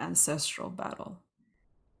is the ancestral battle.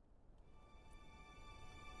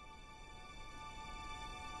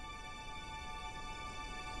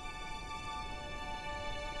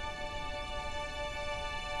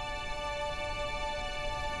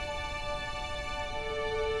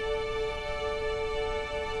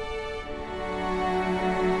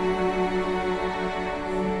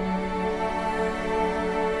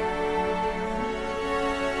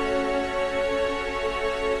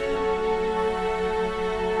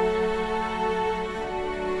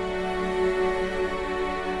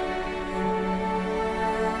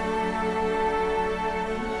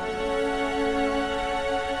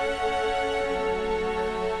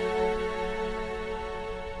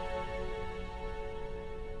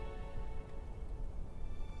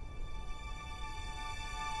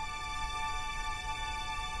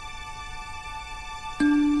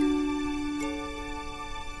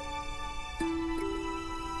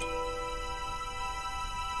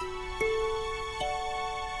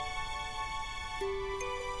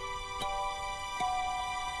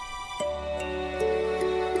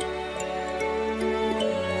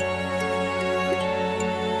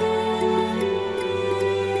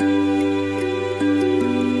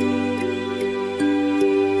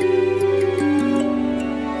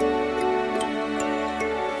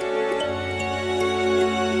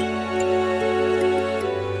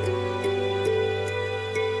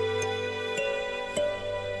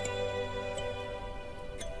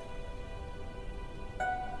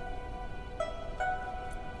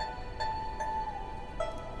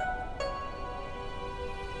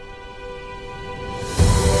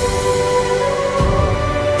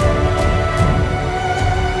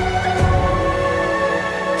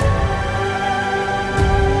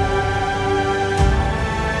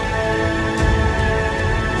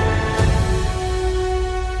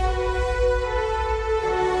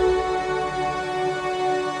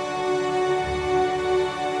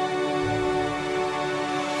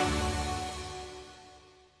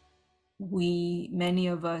 Many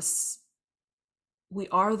of us, we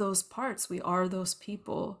are those parts, we are those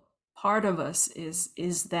people. Part of us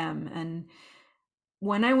is them. And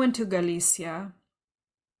when I went to Galicia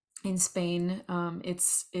in Spain,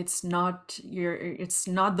 it's not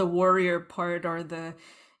the warrior part or the,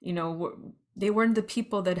 they weren't the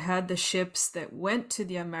people that had the ships that went to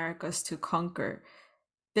the Americas to conquer.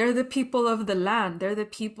 They're the people of the land. They're the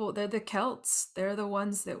Celts. They're the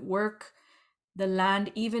ones that work the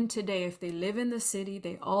land. Even today, if they live in the city,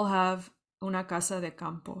 they all have una casa de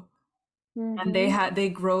campo. And they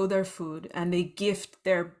grow their food and they gift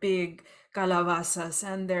their big calabazas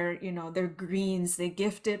and their greens. They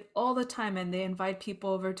gift it all the time and they invite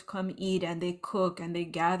people over to come eat and they cook and they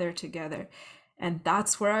gather together. And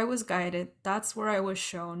that's where I was guided. That's where I was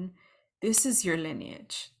shown, this is your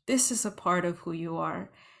lineage. This is a part of who you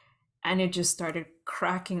are. And it just started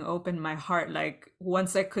cracking open my heart. Like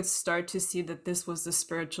once I could start to see that this was the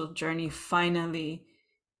spiritual journey finally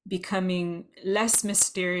becoming less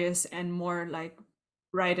mysterious and more like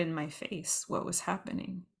right in my face what was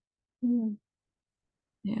happening.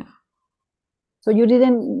 Yeah. So you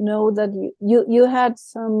didn't know that you have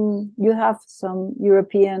some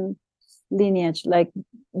European lineage, like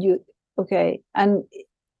you, okay. And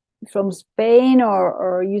from Spain,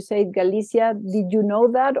 or you said Galicia. Did you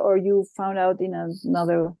know that, or you found out in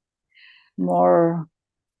another more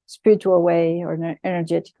spiritual way or an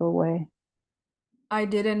energetical way? I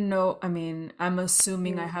didn't know. I mean, I'm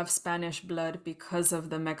assuming I have Spanish blood because of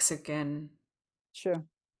the Mexican Sure.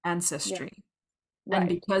 Yeah. ancestry and Right.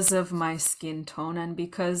 because of my skin tone and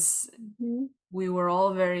because Mhm. we were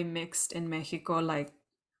all very mixed in Mexico, like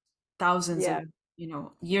thousands of, Yeah,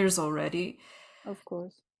 years already. of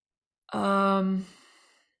course. Um,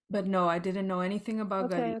 but no, I didn't know anything about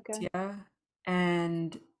Okay, okay. Galicia.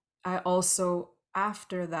 And I also,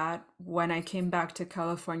 after that, when I came back to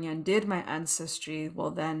California and did my ancestry,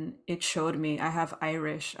 well, then it showed me I have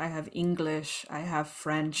Irish, I have English, I have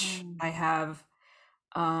French, Um, I have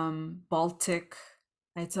Baltic.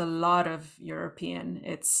 It's a lot of European.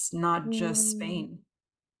 It's not just mm, Spain.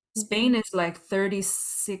 Spain mhm, is like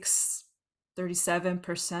 36,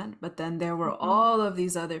 37%, but then there were mhm. all of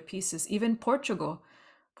these other pieces. Even Portugal.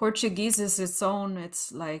 Portuguese is its own,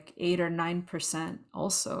 it's like 8 or 9%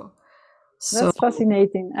 also. So, That's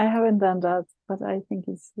fascinating. I haven't done that, but I think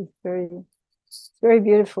it's very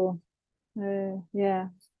beautiful. Yeah,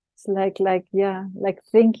 it's like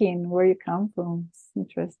thinking where you come from. It's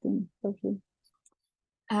interesting. Okay.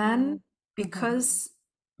 Yeah. and because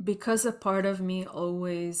a part of me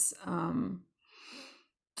always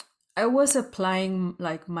I was applying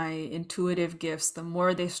like my intuitive gifts, the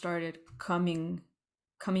more they started coming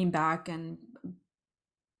back, and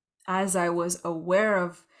as I was aware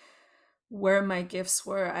of where my gifts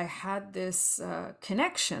were, I had this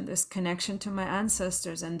this connection to my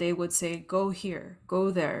ancestors, and they would say, "Go here,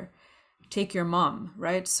 go there, take your mom,"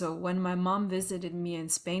 right? So when my mom visited me in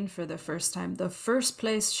Spain for the first time, the first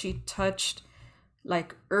place she touched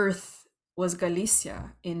like earth was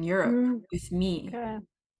Galicia in Europe Mm, with me, okay.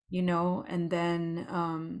 and then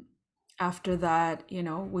after that,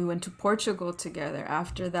 we went to Portugal together.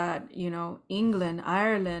 After that, England,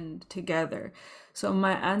 Ireland together. So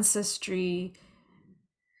my ancestry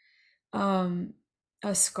um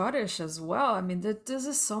Scottish as well. I mean, there's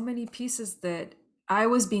just so many pieces that I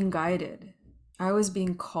was being guided, I was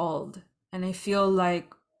being called, and I feel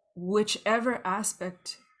like whichever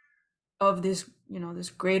aspect of this, this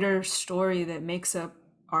greater story that makes up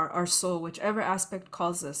our soul, whichever aspect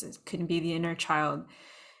calls us, it can be the inner child,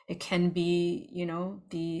 it can be,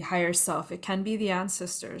 the higher self, it can be the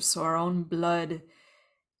ancestors, so our own blood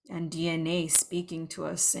and DNA speaking to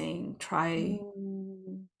us, saying,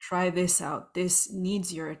 Mm, try this out. This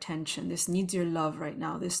needs your attention. This needs your love right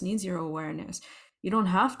now. This needs your awareness. You don't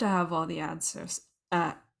have to have all the answers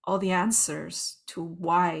to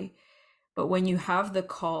why, but when you have the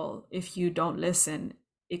call, if you don't listen,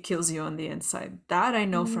 it kills you on the inside. That I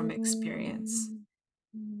know from experience. mm,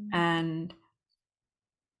 mm, And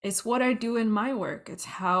it's what I do in my work. It's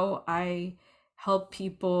how I help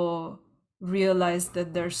people realize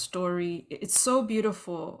that their story, it's so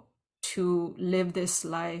beautiful to live this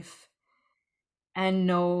life and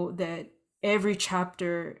know that every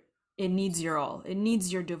chapter, it needs your all, it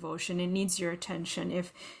needs your devotion, it needs your attention.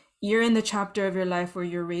 If you're in the chapter of your life where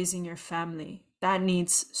you're raising your family, that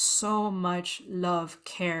needs so much love,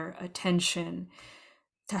 care, attention,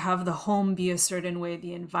 to have the home be a certain way,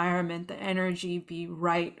 the environment, the energy be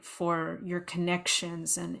right for your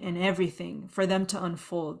connections and everything, for them to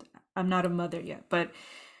unfold. I'm not a mother yet, but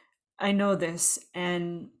I know this.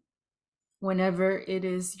 And whenever it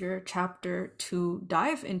is your chapter to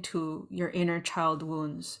dive into your inner child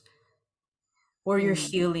wounds, or your mm,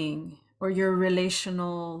 healing, or your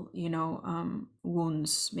relational,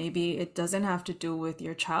 wounds, maybe it doesn't have to do with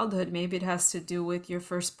your childhood, maybe it has to do with your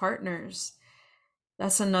first partners.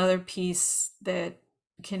 That's another piece that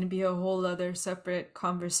can be a whole other separate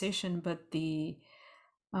conversation, but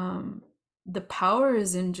um the power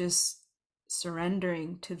is in just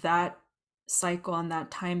surrendering to that cycle and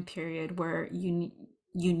that time period where you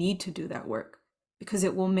need to do that work, because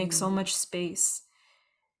it will make so mm, much space.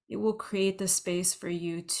 It will create the space for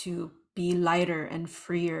you to be lighter and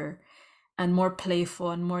freer and more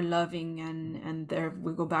playful and more loving, and there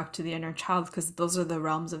we go back to the inner child, because those are the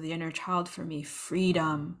realms of the inner child for me: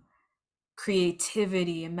 freedom,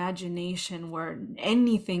 creativity, imagination, where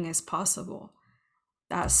anything is possible.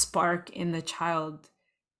 That spark in the child,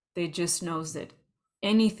 they just knows that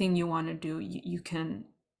anything you want to do, you can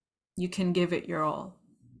give it your all.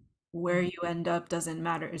 Where mm, you end up doesn't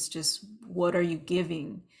matter. It's just, what are you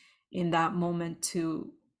giving in that moment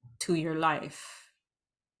to your life?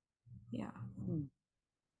 Yeah. mm.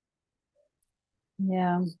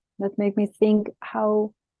 Yeah, that made me think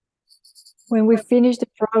how when we finish the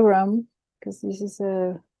program, because this is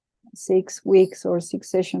a 6 weeks or 6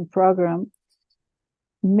 session program,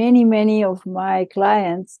 many of my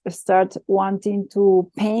clients start wanting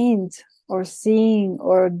to paint or sing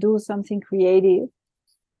or do something creative.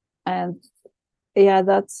 And yeah,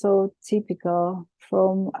 that's so typical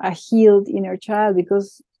from a healed inner child,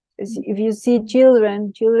 because if you see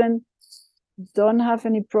children don't have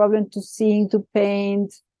any problem to sing, to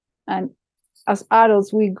paint. And as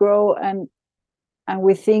adults we grow and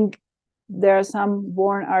we think there are some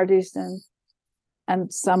born artists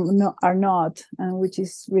and some are not, and which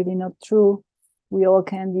is really not true. We all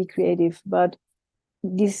can be creative, but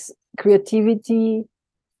this creativity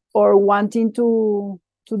or wanting to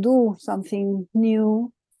do something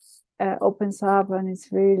new opens up, and it's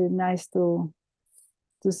really nice to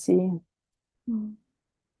see. Mm.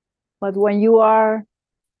 But when you are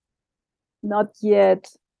not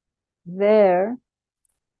yet there,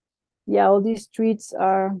 yeah, all these streets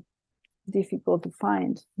are difficult to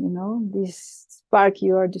find. This spark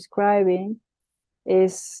you are describing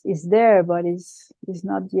is there, but is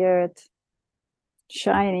not yet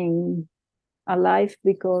shining alive,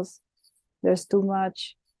 because there's too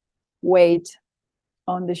much weight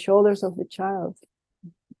on the shoulders of the child.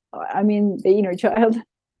 I mean, the inner child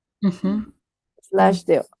Mm-hmm. slash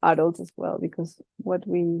the adult as well, because what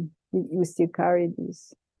we still carry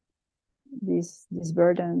these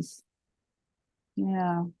burdens.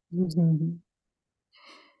 Yeah. Mm-hmm.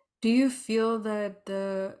 Do you feel that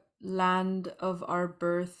the land of our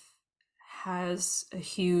birth has a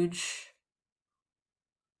huge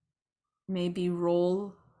maybe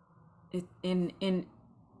role in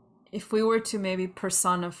if we were to maybe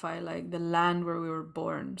personify like the land where we were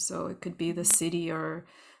born, so it could be the city or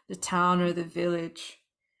the town or the village,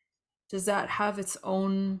 does that have its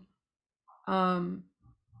own um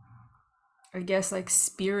I guess like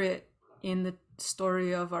spirit in the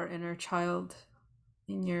story of our inner child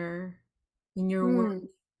in your work?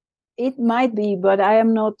 It might be, but I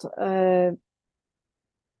am not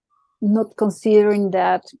considering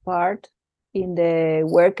that part in the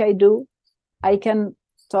work I do. I can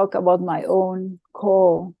talk about my own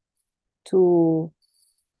call to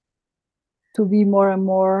be more and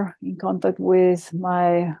more in contact with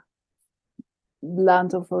my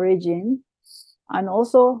land of origin. And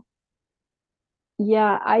also,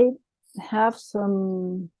 yeah, have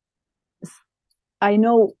some I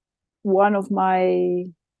know one of my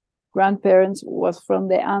grandparents was from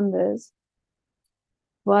the Andes,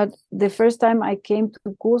 but the first time I came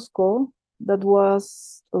to Cusco, that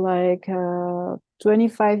was like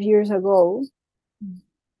 25 years ago,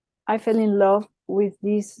 I fell in love with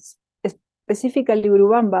this, specifically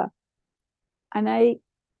Urubamba. And I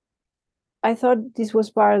thought this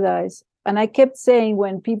was paradise. And I kept saying,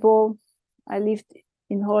 when people, I lived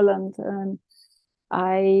in Holland, and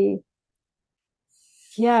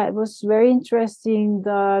it was very interesting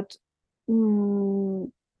that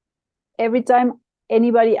every time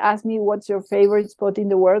anybody asked me what's your favorite spot in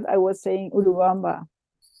the world, I was saying Urubamba.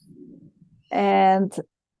 And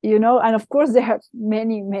and of course there are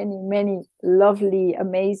many lovely,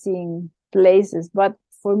 amazing places, but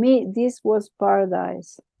for me this was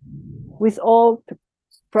paradise, with all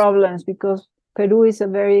problems, because Peru is a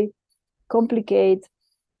very complicated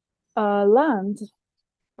land,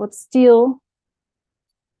 but still,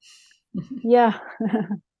 yeah,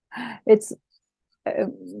 it's it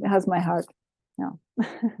has my heart. Yeah.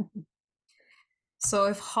 So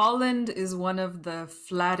if Holland is one of the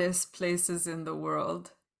flattest places in the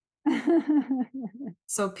world,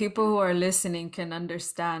 so people who are listening can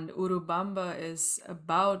understand, Urubamba is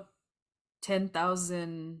about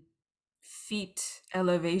 10,000 feet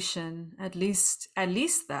elevation, at least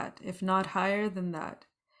that, if not higher than that.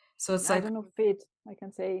 So it's I like don't know feet. I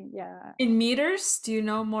can say, yeah, in meters, do you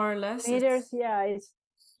know more or less? meters. Yeah, it's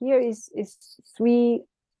here is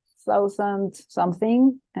 3,000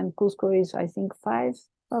 something, and Cusco is, I think,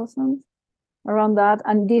 5,000, around that.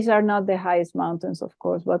 And these are not the highest mountains, of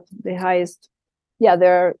course, but the highest. Yeah,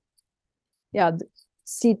 there are, yeah,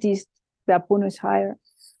 cities. The Puno is higher,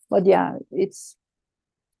 but yeah, it's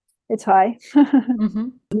high.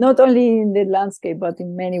 Mhm. Not only in the landscape, but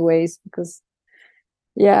in many ways, because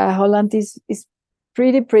yeah, Holland is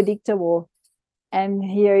pretty predictable, and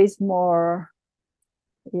here is more,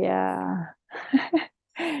 yeah.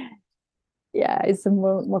 Yeah, it's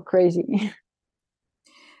more crazy.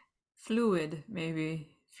 Fluid, maybe.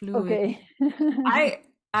 Fluid. Okay. I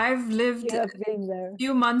I've You lived have been there.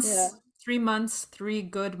 few Yeah. months, 3 months, 3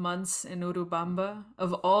 good months in Urubamba.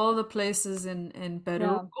 Of all the places in Peru,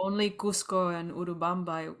 Yeah. only Cusco and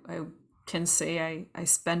Urubamba, I can say I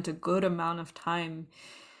spent a good amount of time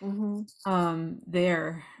Hmm.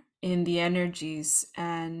 there. in the energies,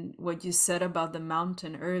 and what you said about the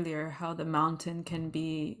mountain earlier, how the mountain can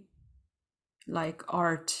be like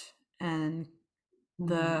art, and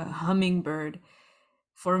the hummingbird.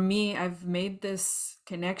 For me, I've made this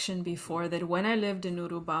connection before that when I lived in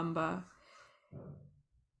Urubamba,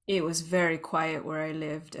 it was very quiet where I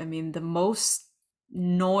lived. I mean, the most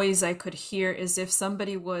noise I could hear is if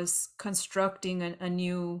somebody was constructing a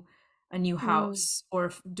new house,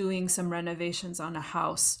 or doing some renovations on a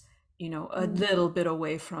house, a little bit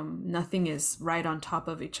away from. Nothing is right on top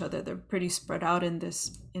of each other. They're pretty spread out in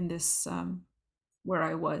this where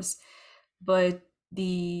I was. But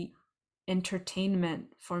the entertainment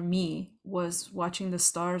for me was watching the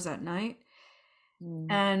stars at night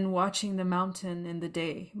and watching the mountain in the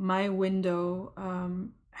day. My window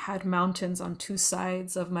had mountains on two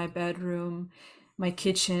sides of my bedroom. My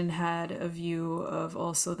kitchen had a view of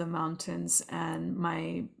also the mountains, and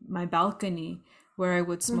my balcony where I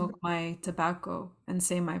would smoke my tobacco and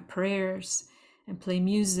say my prayers and play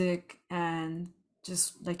music, and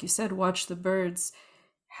just like you said, watch the birds,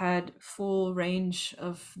 had full range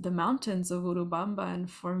of the mountains of Urubamba. And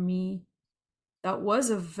for me, that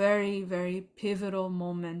was a very, very pivotal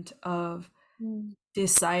moment of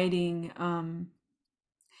deciding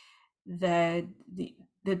that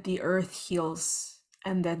the earth heals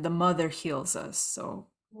and that the mother heals us. So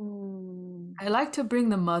I like to bring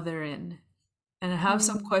the mother in, and I have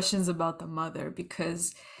some questions about the mother,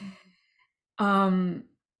 because um,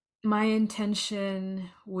 my intention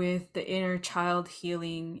with the inner child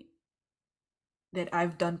healing that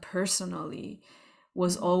I've done personally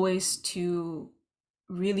was always to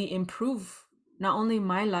really improve not only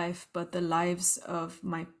my life but the lives of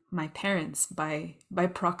my parents by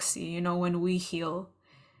proxy. When we heal,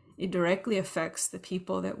 it directly affects the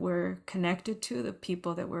people that we're connected to, the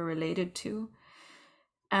people that we're related to.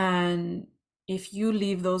 And if you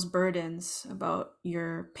leave those burdens about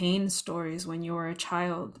your pain stories when you were a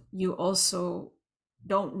child, you also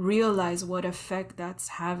don't realize what effect that's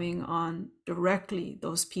having on directly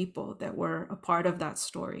those people that were a part of that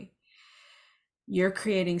story. You're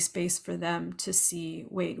creating space for them to see,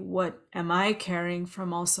 wait, what am I carrying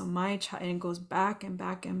from also my child? And it goes back and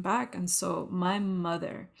back and back. And so my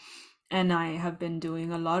mother and I have been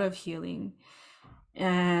doing a lot of healing.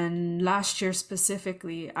 And last year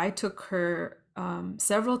specifically, I took her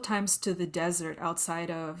several times to the desert outside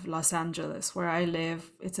of Los Angeles, where I live.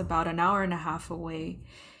 It's about an hour and a half away,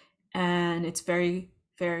 and it's very,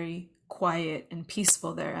 very quiet and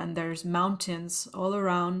peaceful there. And there's mountains all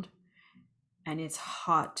around, and it's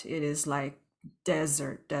hot. It is like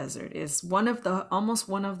desert. It's almost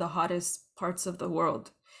one of the hottest parts of the world.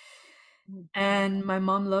 And my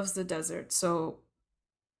mom loves the desert. So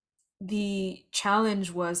the challenge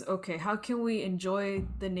was, okay, how can we enjoy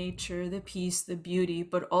the nature, the peace, the beauty,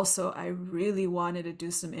 but also I really wanted to do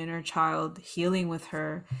some inner child healing with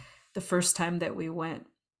her the first time that we went.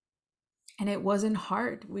 And it wasn't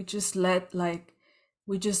hard. We just let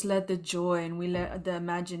the joy, and we let the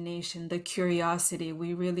imagination, the curiosity,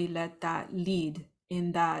 we really let that lead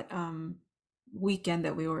in that weekend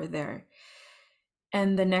that we were there.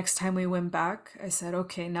 And the next time we went back, I said,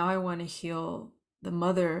 okay, now I want to heal the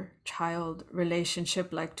mother-child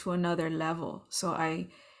relationship like to another level. So I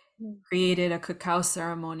created a cacao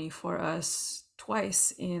ceremony for us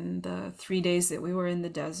twice in the 3 days that we were in the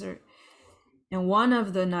desert. And one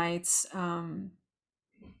of the nights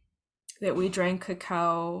that we drank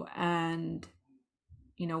cacao and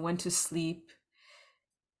went to sleep,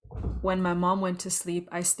 when my mom went to sleep,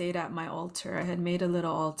 I stayed at my altar. I had made a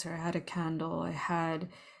little altar. I had a candle. I had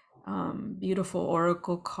beautiful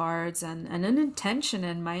oracle cards and an intention.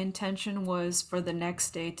 And my intention was for the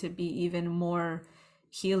next day to be even more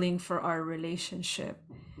healing for our relationship.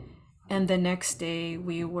 And the next day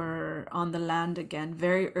we were on the land again,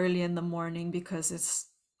 very early in the morning, because it's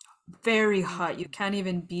very hot. You can't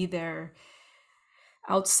even be there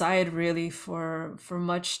outside really for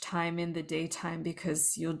much time in the daytime,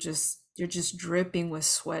 because you're just dripping with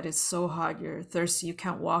sweat. It's so hot, you're thirsty, you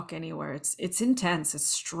can't walk anywhere. It's intense. It's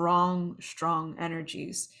strong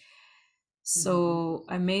energies. So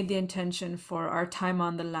I made the intention for our time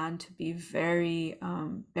on the land to be very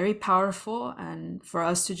very powerful, and for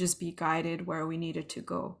us to just be guided where we needed to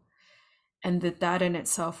go, and that in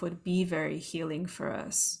itself would be very healing for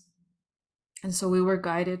us. And so we were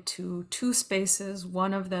guided to two spaces,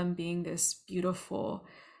 one of them being this beautiful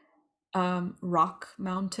rock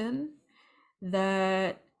mountain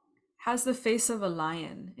that has the face of a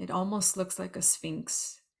lion. It almost looks like a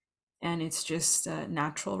sphinx. And it's just a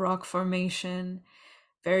natural rock formation.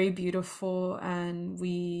 very beautiful. And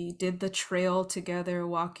we did the trail together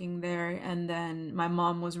walking there. And then my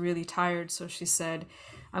mom was really tired. So she said,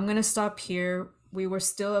 I'm going to stop here. We were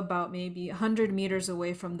still about maybe 100 meters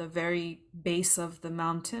away from the very base of the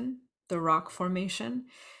mountain, the rock formation.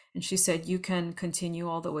 And she said, you can continue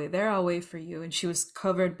all the way there. I'll wait for you. And she was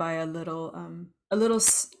covered by a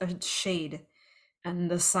shade,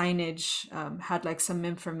 and the signage had like some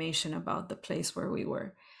information about the place where we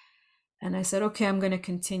were. And I said, okay, I'm going to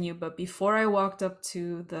continue. But before I walked up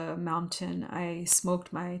to the mountain, I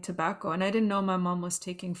smoked my tobacco. And I didn't know my mom was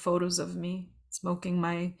taking photos of me smoking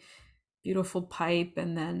my beautiful pipe.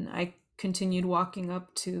 And then I continued walking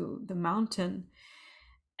up to the mountain.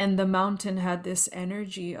 And the mountain had this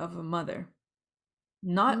energy of a mother,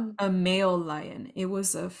 not Mm. a male lion. It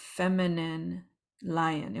was a feminine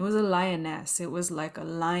lion. It was a lioness. It was like a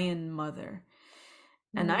lion mother.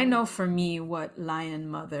 And I Mm. know for me what lion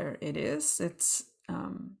mother it is. It's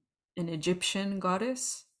an Egyptian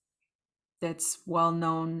goddess that's well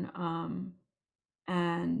known,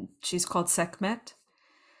 and she's called Sekhmet.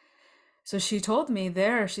 So she told me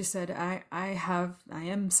there, she said, I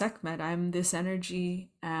am Sekhmet, I'm this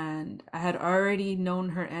energy. And I had already known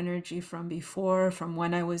her energy from before, from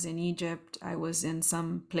when I was in Egypt. I was in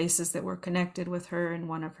some places that were connected with her in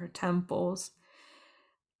one of her temples.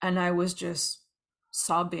 And I was just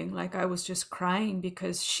sobbing, like I was just crying,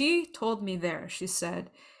 because she told me there, she said,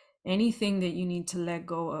 anything that you need to let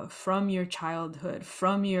go of from your childhood,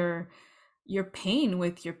 from your pain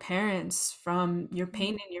with your parents, from your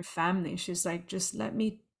pain in your family, she's like, just let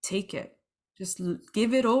me take it. Just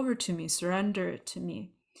give it over to me, surrender it to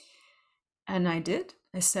me. And I did.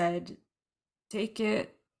 I said, take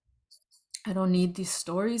it. I don't need these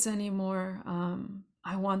stories anymore.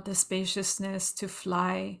 I want the spaciousness to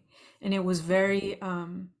fly. And it was very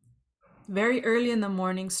early in the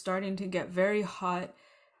morning, starting to get very hot.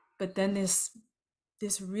 But then this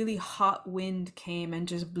really hot wind came and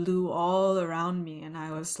just blew all around me. And I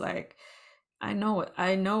was like, I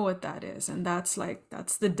know what that is. And that's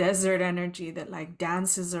the desert energy that like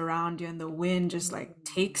dances around you, and the wind just like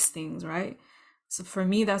takes things, right? So for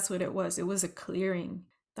me, that's what it was. It was a clearing.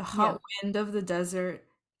 The Yeah, hot wind of the desert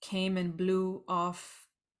came and blew off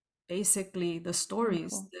basically the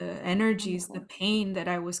stories, wonderful, the energies, the wonderful. pain that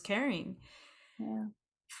I was carrying. Yeah.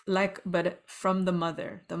 Like, but from the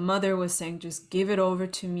mother. The mother was saying, just give it over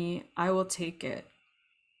to me. I will take it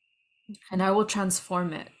and Mhm. I will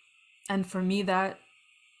transform it. And for me, that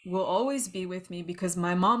will always be with me, because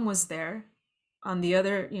my mom was there on the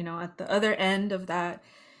other, at the other end of that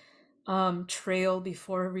trail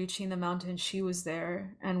before reaching the mountain. She was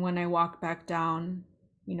there. And when I walked back down,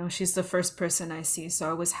 she's the first person I see. So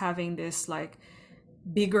I was having this like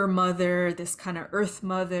bigger mother, this kind of earth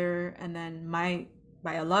mother, and then my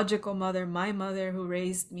biological mother, my mother who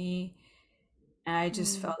raised me. And I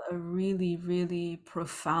just Mm. felt a really, really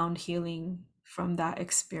profound healing from that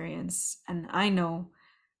experience. And I know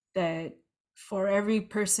that for every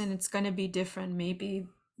person it's going to be different. Maybe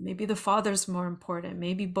the father's more important,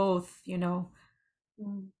 maybe both.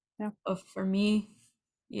 Mm. Yeah. But for me,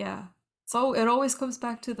 yeah. So it always comes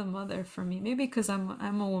back to the mother for me. Maybe because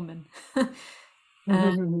I'm a woman.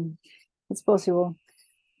 And It's possible.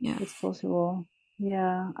 yeah. It's possible.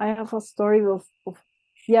 Yeah, I have a story of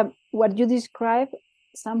yeah, what you describe,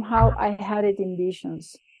 somehow I had it in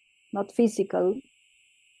visions, not physical,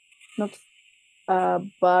 not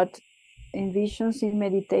but in visions, in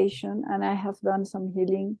meditation, and I have done some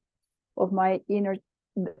healing of my inner,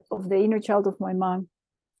 of the inner child of my mom.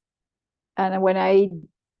 And when I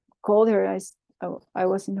called her, I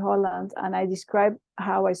was in Holland, and I described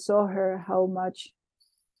how I saw her, how much,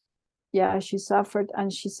 yeah, she suffered,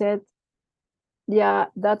 and she said, yeah,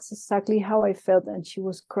 that's exactly how I felt. And she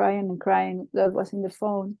was crying and crying. That was in the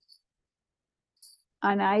phone.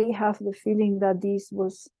 And I have the feeling that this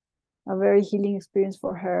was a very healing experience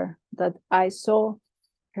for her, that I saw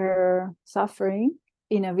her suffering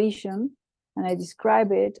in a vision and I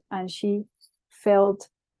describe it, and she felt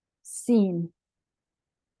seen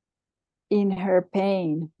in her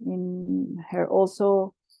pain, in her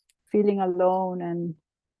also feeling alone. And,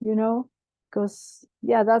 because,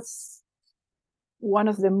 yeah, that's one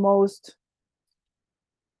of the most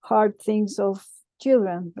hard things of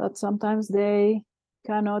children, that sometimes they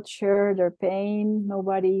cannot share their pain.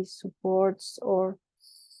 Nobody supports or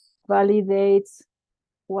validates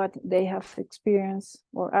what they have experienced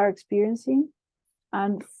or are experiencing.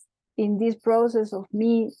 And in this process of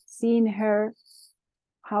me seeing her,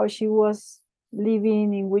 how she was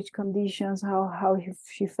living, in which conditions, how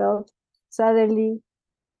she felt, suddenly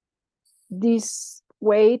this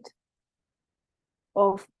weight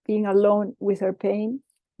of being alone with her pain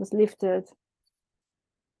was lifted.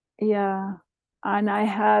 Yeah. And I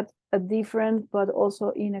had a different, but also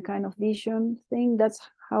in a kind of vision thing. That's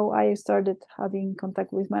how I started having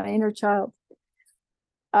contact with my inner child.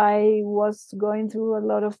 I was going through a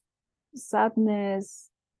lot of sadness,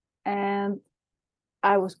 and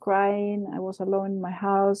I was crying. I was alone in my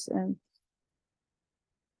house, and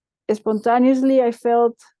spontaneously I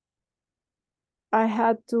felt I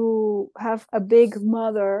had to have a big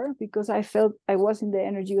mother, because I felt I was in the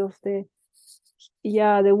energy of the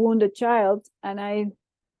wounded child. And I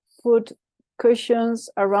put cushions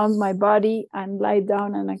around my body and lie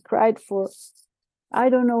down, and I cried for I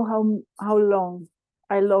don't know how long.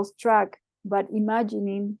 I lost track, but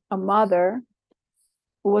imagining a mother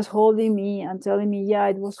who was holding me and telling me, yeah,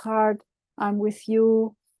 it was hard, I'm with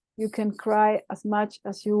you, you can cry as much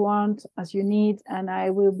as you want, as you need, and I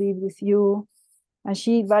will be with you. And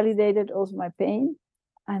she validated also my pain,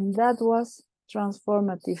 and that was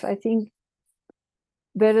transformative. I think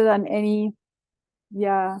better than any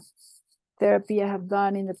therapy I have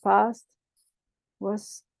done in the past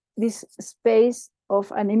was this space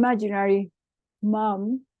of an imaginary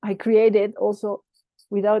mom I created, also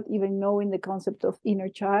without even knowing the concept of inner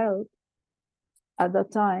child at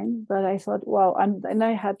that time. But I thought, wow. And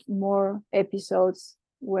I had more episodes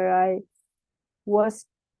where I was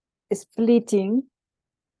splitting,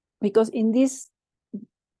 because in this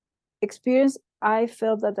experience I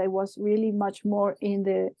felt that I was really much more in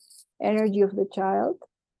the energy of the child,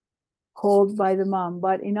 called by the mom.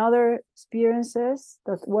 But in other experiences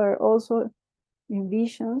that were also in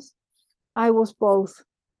visions, I was both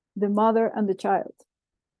the mother and the child,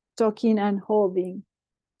 talking and holding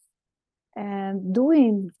and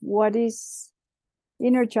doing what is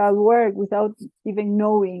inner child work without even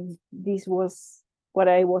knowing this was what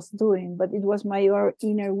I was doing. But it was my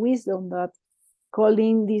inner wisdom that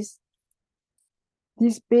calling this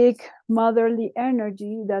big motherly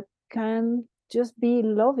energy that can just be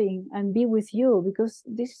loving and be with you, because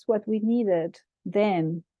this is what we needed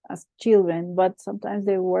then as children. But sometimes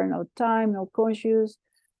there were no time, no conscious,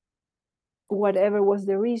 whatever was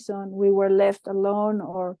the reason, we were left alone,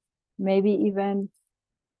 or maybe even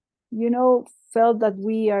felt that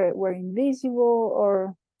were invisible,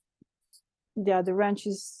 or the ranch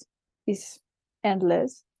is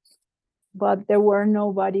endless, but there were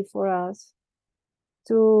nobody for us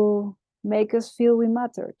to make us feel we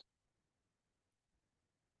mattered.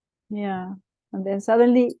 Yeah. And then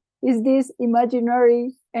suddenly is this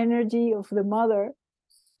imaginary energy of the mother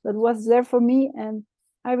that was there for me. And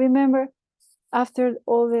I remember after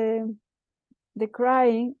all the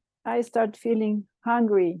crying, I start feeling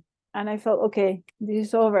hungry, and I felt, okay, this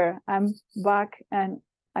is over, I'm back, and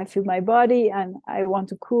I feel my body and I want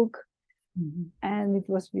to cook. Mm-hmm. And it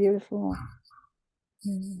was beautiful.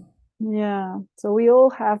 Mm-hmm. Yeah. So we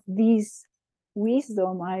all have this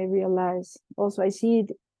wisdom, I realize. Also, I see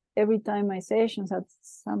it every time my sessions, that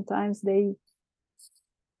sometimes they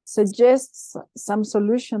suggest some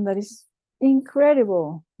solution that is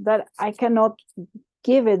incredible, that I cannot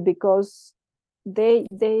give it because they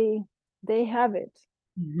have it.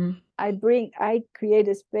 Mm-hmm. I create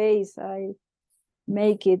a space, I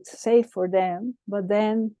make it safe for them, but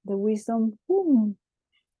then the wisdom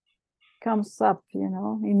comes up,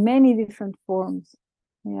 in many different forms.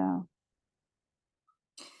 Yeah.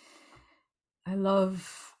 I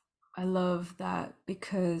love that,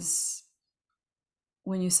 because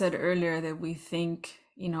when you said earlier that we think,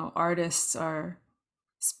 artists are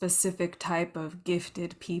specific type of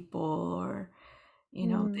gifted people, or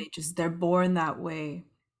they're born that way.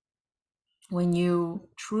 When you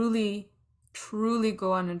truly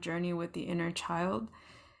go on a journey with the inner child,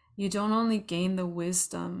 you don't only gain the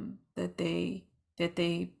wisdom that they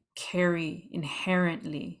carry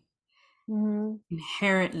inherently,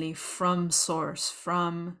 inherently from source,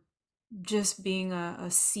 from just being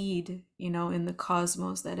a seed, in the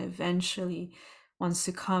cosmos that eventually wants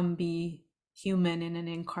to come be human in an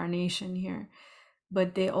incarnation here.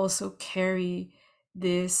 But they also carry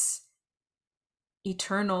this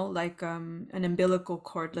eternal, like an umbilical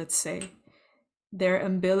cord, let's say. Their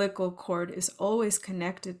umbilical cord is always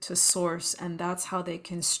connected to source, and that's how they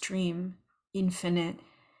can stream infinite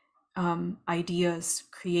ideas,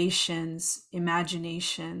 creations,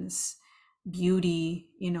 imaginations, beauty,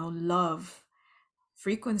 love,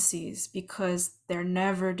 frequencies, because they're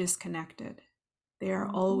never disconnected. They are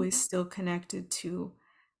always still connected to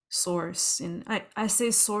source. And I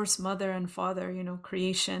say source, mother and father,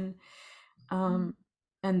 creation. And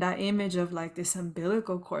that image of like this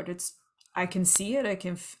umbilical cord, I can see it.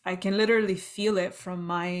 I can literally feel it from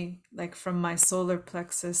my solar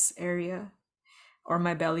plexus area, or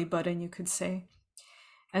my belly button, you could say.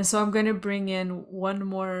 And so I'm going to bring in one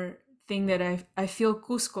more thing that I feel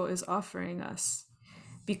Cusco is offering us,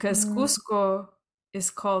 because Cusco is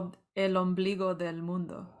called El Ombligo del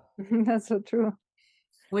Mundo, That's so true.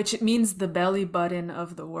 which means the belly button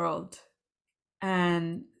of the world.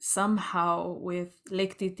 And somehow with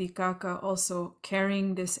Lake Titicaca also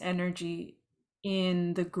carrying this energy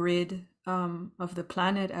in the grid of the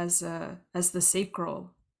planet as the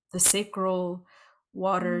sacral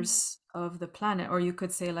waters of the planet, or you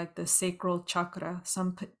could say like the sacral chakra.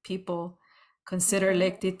 Some people consider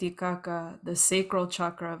Lake Titicaca the sacral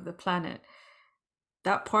chakra of the planet.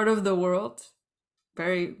 That part of the world,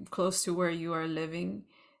 very close to where you are living,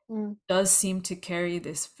 does seem to carry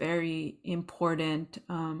this very important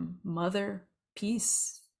mother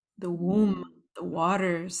piece, the womb, the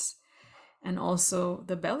waters, and also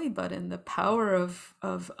the belly button, the power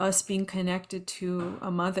of us being connected to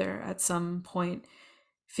a mother at some point,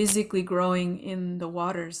 physically growing in the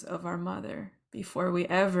waters of our mother before we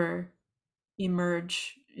ever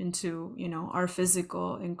emerge into, our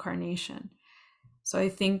physical incarnation. So I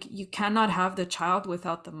think you cannot have the child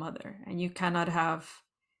without the mother, and you cannot have,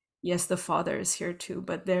 yes, the father is here too,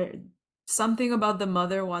 but there something about the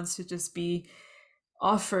mother wants to just be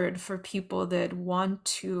offered for people that want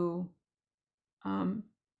to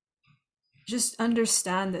just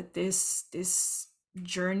understand that this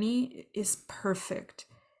journey is perfect.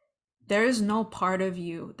 There is no part of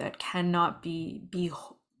you that cannot be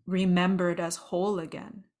remembered as whole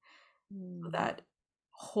again. That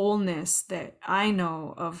wholeness that I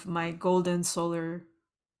know of my golden solar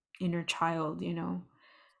inner child,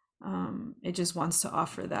 it just wants to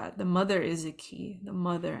offer that. The mother is a key, the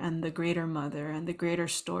mother and the greater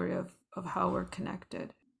story of how we're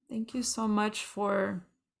connected. Thank you so much for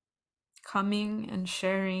coming and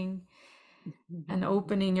sharing and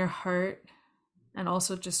opening your heart, and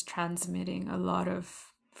also just transmitting a lot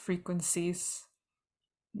of frequencies.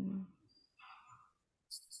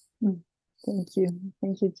 Thank you.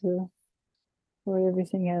 Thank you too for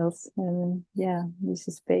everything else. And yeah, this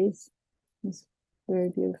space is very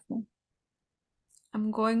beautiful.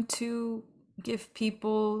 I'm going to give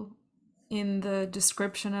people in the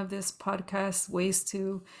description of this podcast ways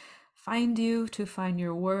to find you, to find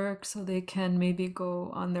your work, so they can maybe go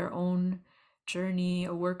on their own journey,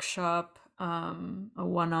 a workshop, a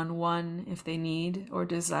one-on-one if they need or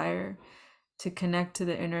desire to connect to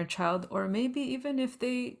the inner child, or maybe even if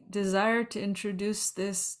they desire to introduce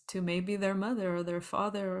this to maybe their mother or their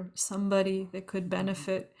father or somebody that could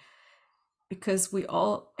benefit, because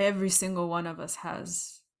every single one of us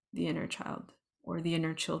has the inner child or the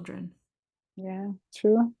inner children. Yeah,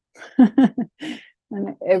 true.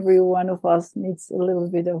 And every one of us needs a little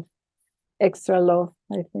bit of extra love,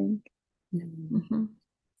 I think. Mm-hmm.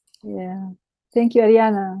 Yeah. Thank you,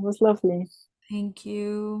 Ariana. It was lovely. Thank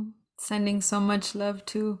you. Sending so much love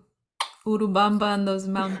to Urubamba and those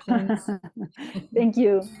mountains. Thank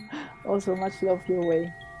you. Also, much love your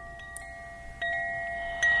way.